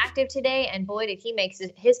he was active today, and boy, did he make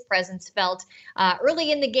his presence felt.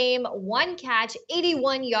 Early in the game, 1 catch,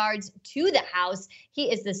 81 yards to the house.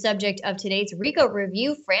 He is the subject of today's Rico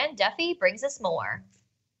Review. Fran Duffy brings us more.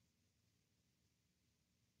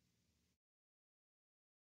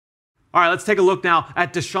 All right, let's take a look now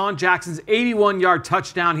at Deshaun Jackson's 81-yard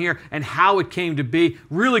touchdown here and how it came to be.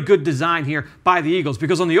 Really good design here by the Eagles,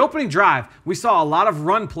 because on the opening drive, we saw a lot of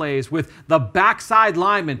run plays with the backside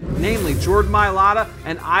linemen, namely Jordan Mailata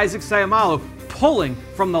and Isaac Seumalo, pulling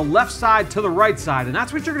from the left side to the right side. And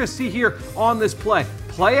that's what you're going to see here on this play.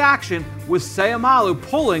 Play action with Seumalo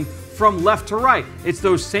pulling from left to right. It's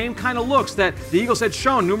those same kind of looks that the Eagles had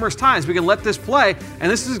shown numerous times. We can let this play,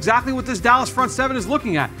 and this is exactly what this Dallas front seven is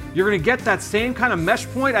looking at. You're going to get that same kind of mesh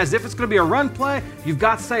point as if it's going to be a run play. You've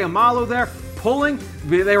got Seumalo there pulling.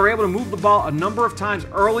 They were able to move the ball a number of times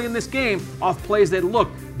early in this game off plays that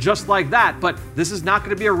looked just like that, but this is not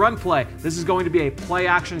going to be a run play. This is going to be a play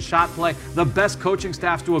action shot play. The best coaching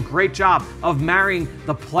staffs do a great job of marrying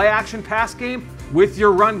the play action pass game with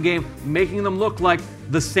your run game, making them look like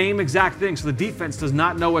the same exact thing, so the defense does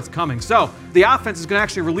not know what's coming. So the offense is going to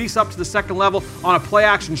actually release up to the second level on a play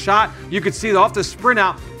action shot. You can see off the sprint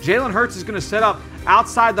out, Jalen Hurts is going to set up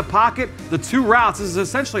outside the pocket. The two routes, this is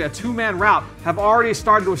essentially a two-man route, have already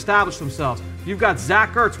started to establish themselves. You've got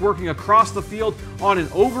Zach Ertz working across the field on an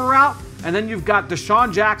over route, and then you've got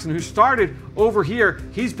Deshaun Jackson, who started over here.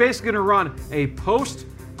 He's basically going to run a post,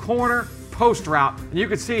 corner, post route, and you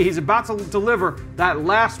can see he's about to deliver that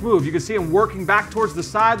last move. You can see him working back towards the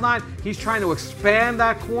sideline. He's trying to expand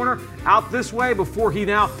that corner out this way before he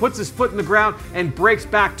now puts his foot in the ground and breaks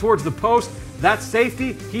back towards the post. That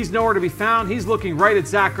safety, he's nowhere to be found. He's looking right at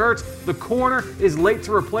Zach Ertz. The corner is late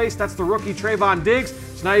to replace. That's the rookie Trayvon Diggs.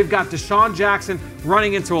 So now you've got Deshaun Jackson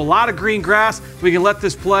running into a lot of green grass. We can let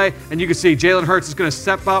this play, and you can see Jalen Hurts is going to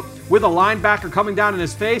step up with a linebacker coming down in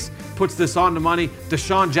his face, puts this on the money.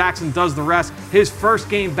 Deshaun Jackson does the rest. His first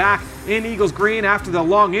game back in Eagles green after the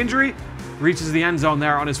long injury, reaches the end zone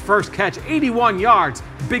there on his first catch, 81 yards.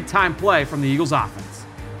 Big time play from the Eagles offense.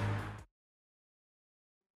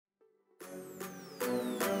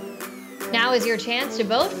 Now is your chance to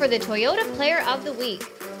vote for the Toyota Player of the Week.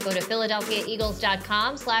 Go to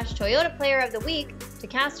PhiladelphiaEagles.com/Toyota Player of the Week to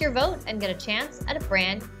cast your vote and get a chance at a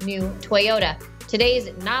brand new Toyota. Today's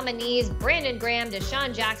nominees, Brandon Graham,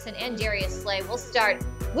 Deshaun Jackson, and Darius Slay. We'll start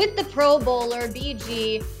with the Pro Bowler,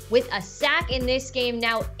 BG, with a sack in this game,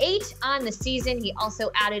 now 8 on the season. He also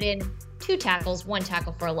added in 2 tackles, 1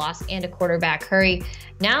 tackle for a loss, and a quarterback hurry.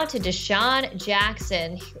 Now to Deshaun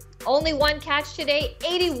Jackson. Only 1 catch today,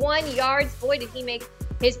 81 yards. Boy, did he make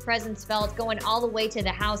his presence felt, going all the way to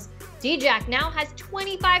the house. D-Jack now has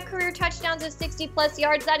 25 career touchdowns of 60-plus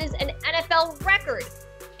yards. That is an NFL record.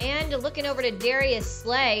 And looking over to Darius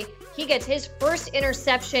Slay, he gets his first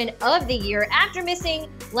interception of the year after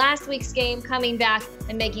missing last week's game, coming back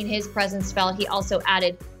and making his presence felt. He also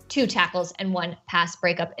added 2 tackles and 1 pass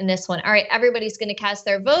breakup in this one. All right, everybody's going to cast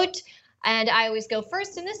their vote, and I always go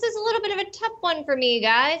first, and this is a little bit of a tough one for me,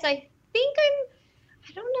 guys. I think I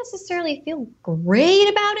don't necessarily feel great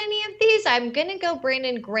about any of these. I'm going to go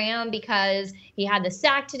Brandon Graham because he had the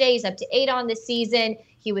sack today. He's up to 8 on the season.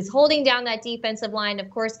 He was holding down that defensive line, of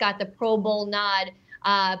course, got the Pro Bowl nod,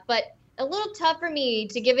 but a little tough for me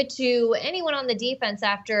to give it to anyone on the defense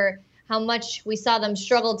after how much we saw them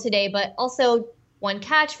struggle today, but also 1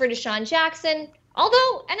 catch for Deshaun Jackson,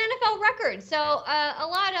 although an NFL record. So a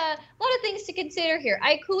lot of things to consider here.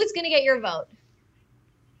 Ike, who is going to get your vote?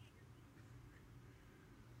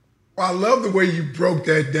 Well, I love the way you broke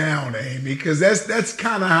that down, Amy, because that's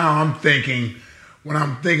kind of how I'm thinking when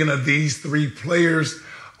I'm thinking of these 3 players.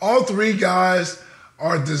 All 3 guys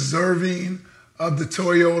are deserving of the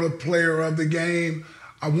Toyota Player of the Game.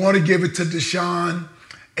 I want to give it to Deshaun.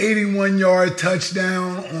 81-yard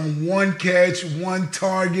touchdown on 1 catch, 1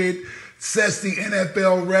 target, sets the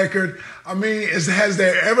NFL record. I mean, has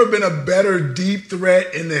there ever been a better deep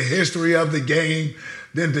threat in the history of the game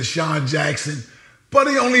than Deshaun Jackson? But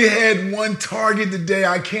he only had 1 target today.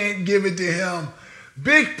 I can't give it to him.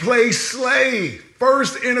 Big play Slay.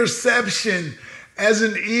 First interception as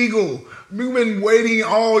an Eagle. We've been waiting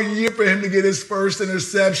all year for him to get his first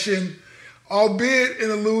interception. Albeit in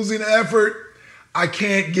a losing effort, I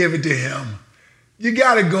can't give it to him. You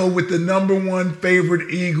got to go with the #1 favorite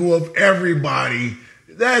Eagle of everybody.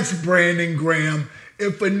 That's Brandon Graham.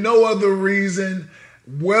 If for no other reason,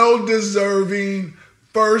 well-deserving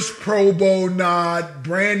first Pro Bowl nod,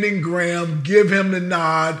 Brandon Graham, give him the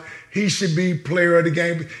nod. He should be Player of the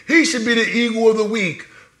Game. He should be the Eagle of the Week.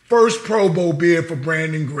 first Pro Bowl bid for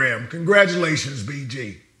Brandon Graham. Congratulations,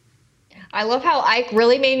 BG. I love how Ike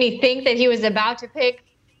really made me think that he was about to pick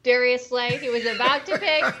Darius Slay. He was about to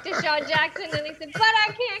pick Deshaun Jackson, and he said, but I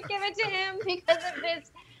can't give it to him because of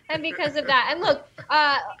this and because of that. And look,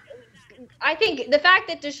 I think the fact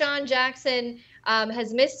that Deshaun Jackson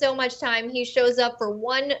has missed so much time, he shows up for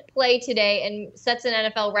one play today and sets an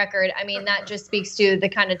NFL record. I mean, that just speaks to the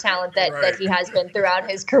kind of talent that he has been throughout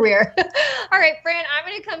his career. All right, Fran, I'm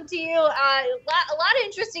going to come to you. A lot of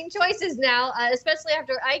interesting choices now, especially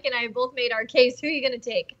after Ike and I both made our case. Who are you going to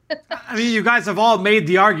take? I mean, you guys have all made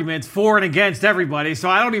the arguments for and against everybody, so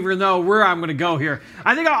I don't even know where I'm going to go here.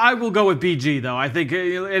 I think I will go with BG, though. I think,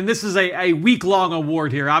 and this is a week-long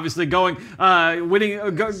award here. Obviously, going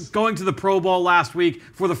to the Pro Bowl last week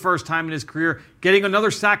for the first time in his career, getting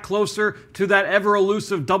another sack closer to that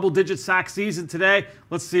ever-elusive double-digit sack season today.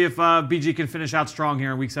 Let's see if BG can finish out strong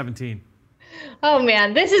here in Week 17. Oh,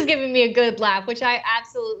 man, this is giving me a good laugh, which I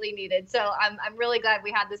absolutely needed. So I'm really glad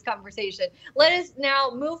we had this conversation. Let us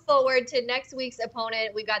now move forward to next week's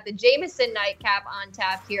opponent. We got the Jameson Nightcap on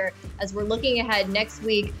tap here as we're looking ahead next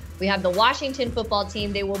week. We have the Washington football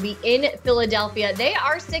team. They will be in Philadelphia. They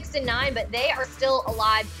are 6-9, but they are still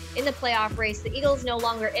alive in the playoff race. The Eagles no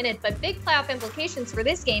longer in it, but big playoff implications for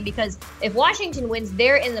this game because if Washington wins,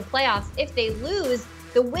 they're in the playoffs. If they lose,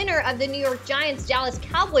 the winner of the New York Giants-Dallas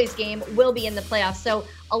Cowboys game will be in the playoffs. So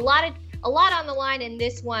a lot on the line in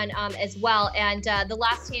this one as well. And the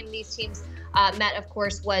last time these teams met, of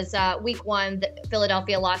course, was Week 1.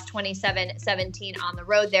 Philadelphia lost 27-17 on the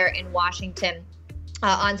road there in Washington.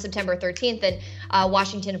 On September 13th, and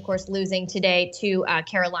Washington, of course, losing today to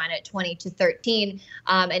Carolina at 20-13.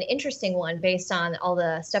 An interesting one based on all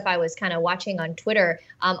the stuff I was kind of watching on Twitter.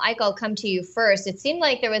 Ike, I'll come to you first. It seemed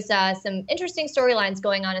like there was some interesting storylines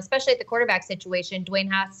going on, especially at the quarterback situation.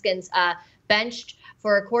 Dwayne Haskins benched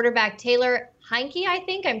for quarterback Taylor Heineke, I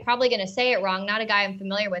think. I'm probably going to say it wrong. Not a guy I'm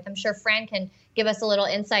familiar with. I'm sure Fran can give us a little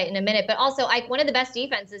insight in a minute. But also, Ike, one of the best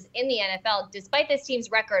defenses in the NFL. Despite this team's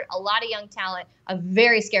record, a lot of young talent, a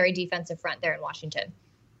very scary defensive front there in Washington.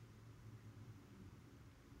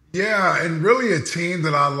 Yeah, and really a team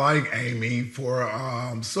that I like, Amy, for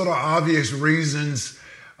sort of obvious reasons.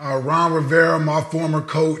 Ron Rivera, my former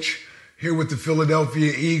coach here with the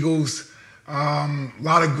Philadelphia Eagles. A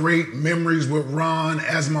lot of great memories with Ron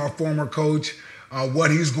as my former coach, what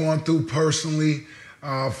he's going through personally.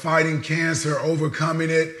 Fighting cancer, overcoming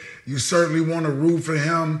it. You certainly want to root for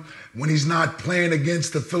him when he's not playing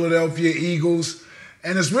against the Philadelphia Eagles.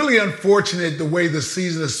 And it's really unfortunate the way the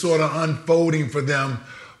season is sort of unfolding for them.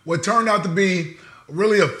 What turned out to be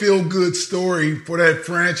really a feel-good story for that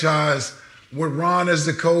franchise with Ron as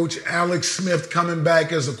the coach, Alex Smith coming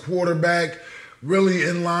back as a quarterback, really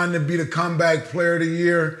in line to be the comeback player of the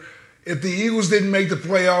year. If the Eagles didn't make the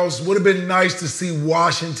playoffs, would have been nice to see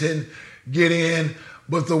Washington get in.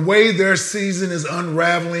 But the way their season is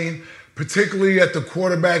unraveling, particularly at the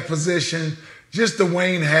quarterback position, just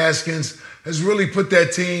Dwayne Haskins has really put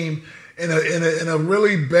that team in a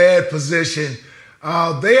really bad position.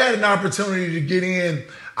 They had an opportunity to get in.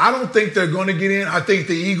 I don't think they're going to get in. I think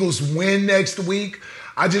the Eagles win next week.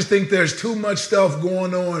 I just think there's too much stuff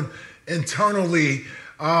going on internally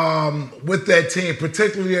with that team,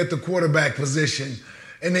 particularly at the quarterback position.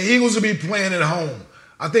 And the Eagles will be playing at home.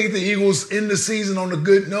 I think the Eagles end the season on a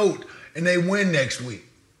good note, and they win next week.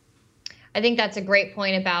 I think that's a great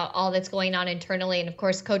point about all that's going on internally. And, of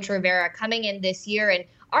course, Coach Rivera coming in this year and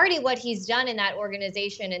already what he's done in that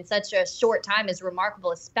organization in such a short time is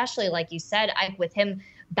remarkable, especially, like you said, Ike, with him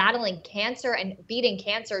battling cancer and beating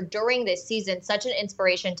cancer during this season. Such an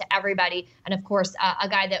inspiration to everybody. And, of course, a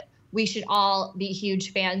guy that we should all be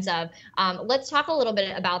huge fans of. Let's talk a little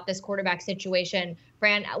bit about this quarterback situation.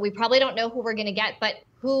 Fran, we probably don't know who we're going to get, but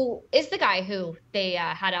who is the guy who they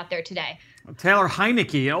had out there today? Taylor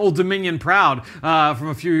Heineke, Old Dominion proud from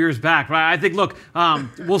a few years back. Right? I think, look,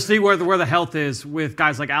 we'll see where the health is with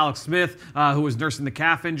guys like Alex Smith, who was nursing the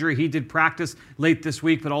calf injury. He did practice late this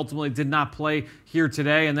week, but ultimately did not play here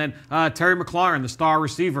today. And then Terry McLaurin, the star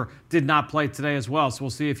receiver, did not play today as well. So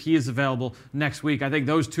we'll see if he is available next week. I think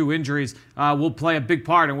those two injuries will play a big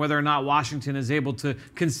part in whether or not Washington is able to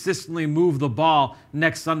consistently move the ball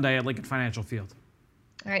next Sunday at Lincoln Financial Field.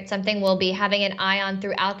 All right, something we'll be having an eye on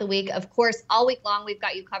throughout the week. Of course, all week long, we've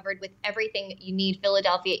got you covered with everything you need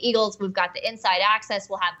Philadelphia Eagles. We've got the inside access.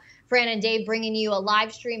 We'll have Fran and Dave bringing you a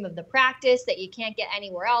live stream of the practice that you can't get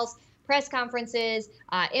anywhere else. Press conferences,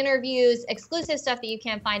 interviews, exclusive stuff that you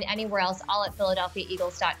can't find anywhere else, all at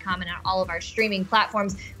PhiladelphiaEagles.com and on all of our streaming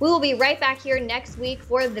platforms. We will be right back here next week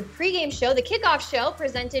for the pregame show, the kickoff show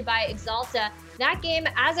presented by Exalta. That game,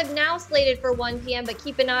 as of now, slated for 1 p.m., but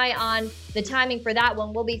keep an eye on the timing for that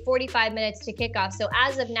one. Will be 45 minutes to kickoff. So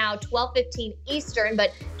as of now, 12:15 Eastern, but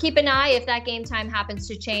keep an eye if that game time happens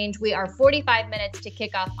to change. We are 45 minutes to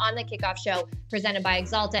kickoff on the Kickoff Show presented by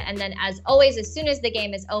Exalta. And then, as always, as soon as the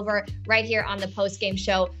game is over, right here on the Postgame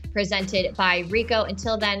Show presented by Rico.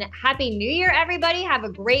 Until then, Happy New Year, everybody. Have a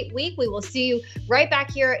great week. We will see you right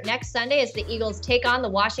back here next Sunday as the Eagles take on the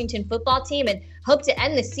Washington football team and hope to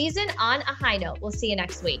end the season on a high note. We'll see you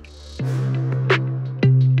next week.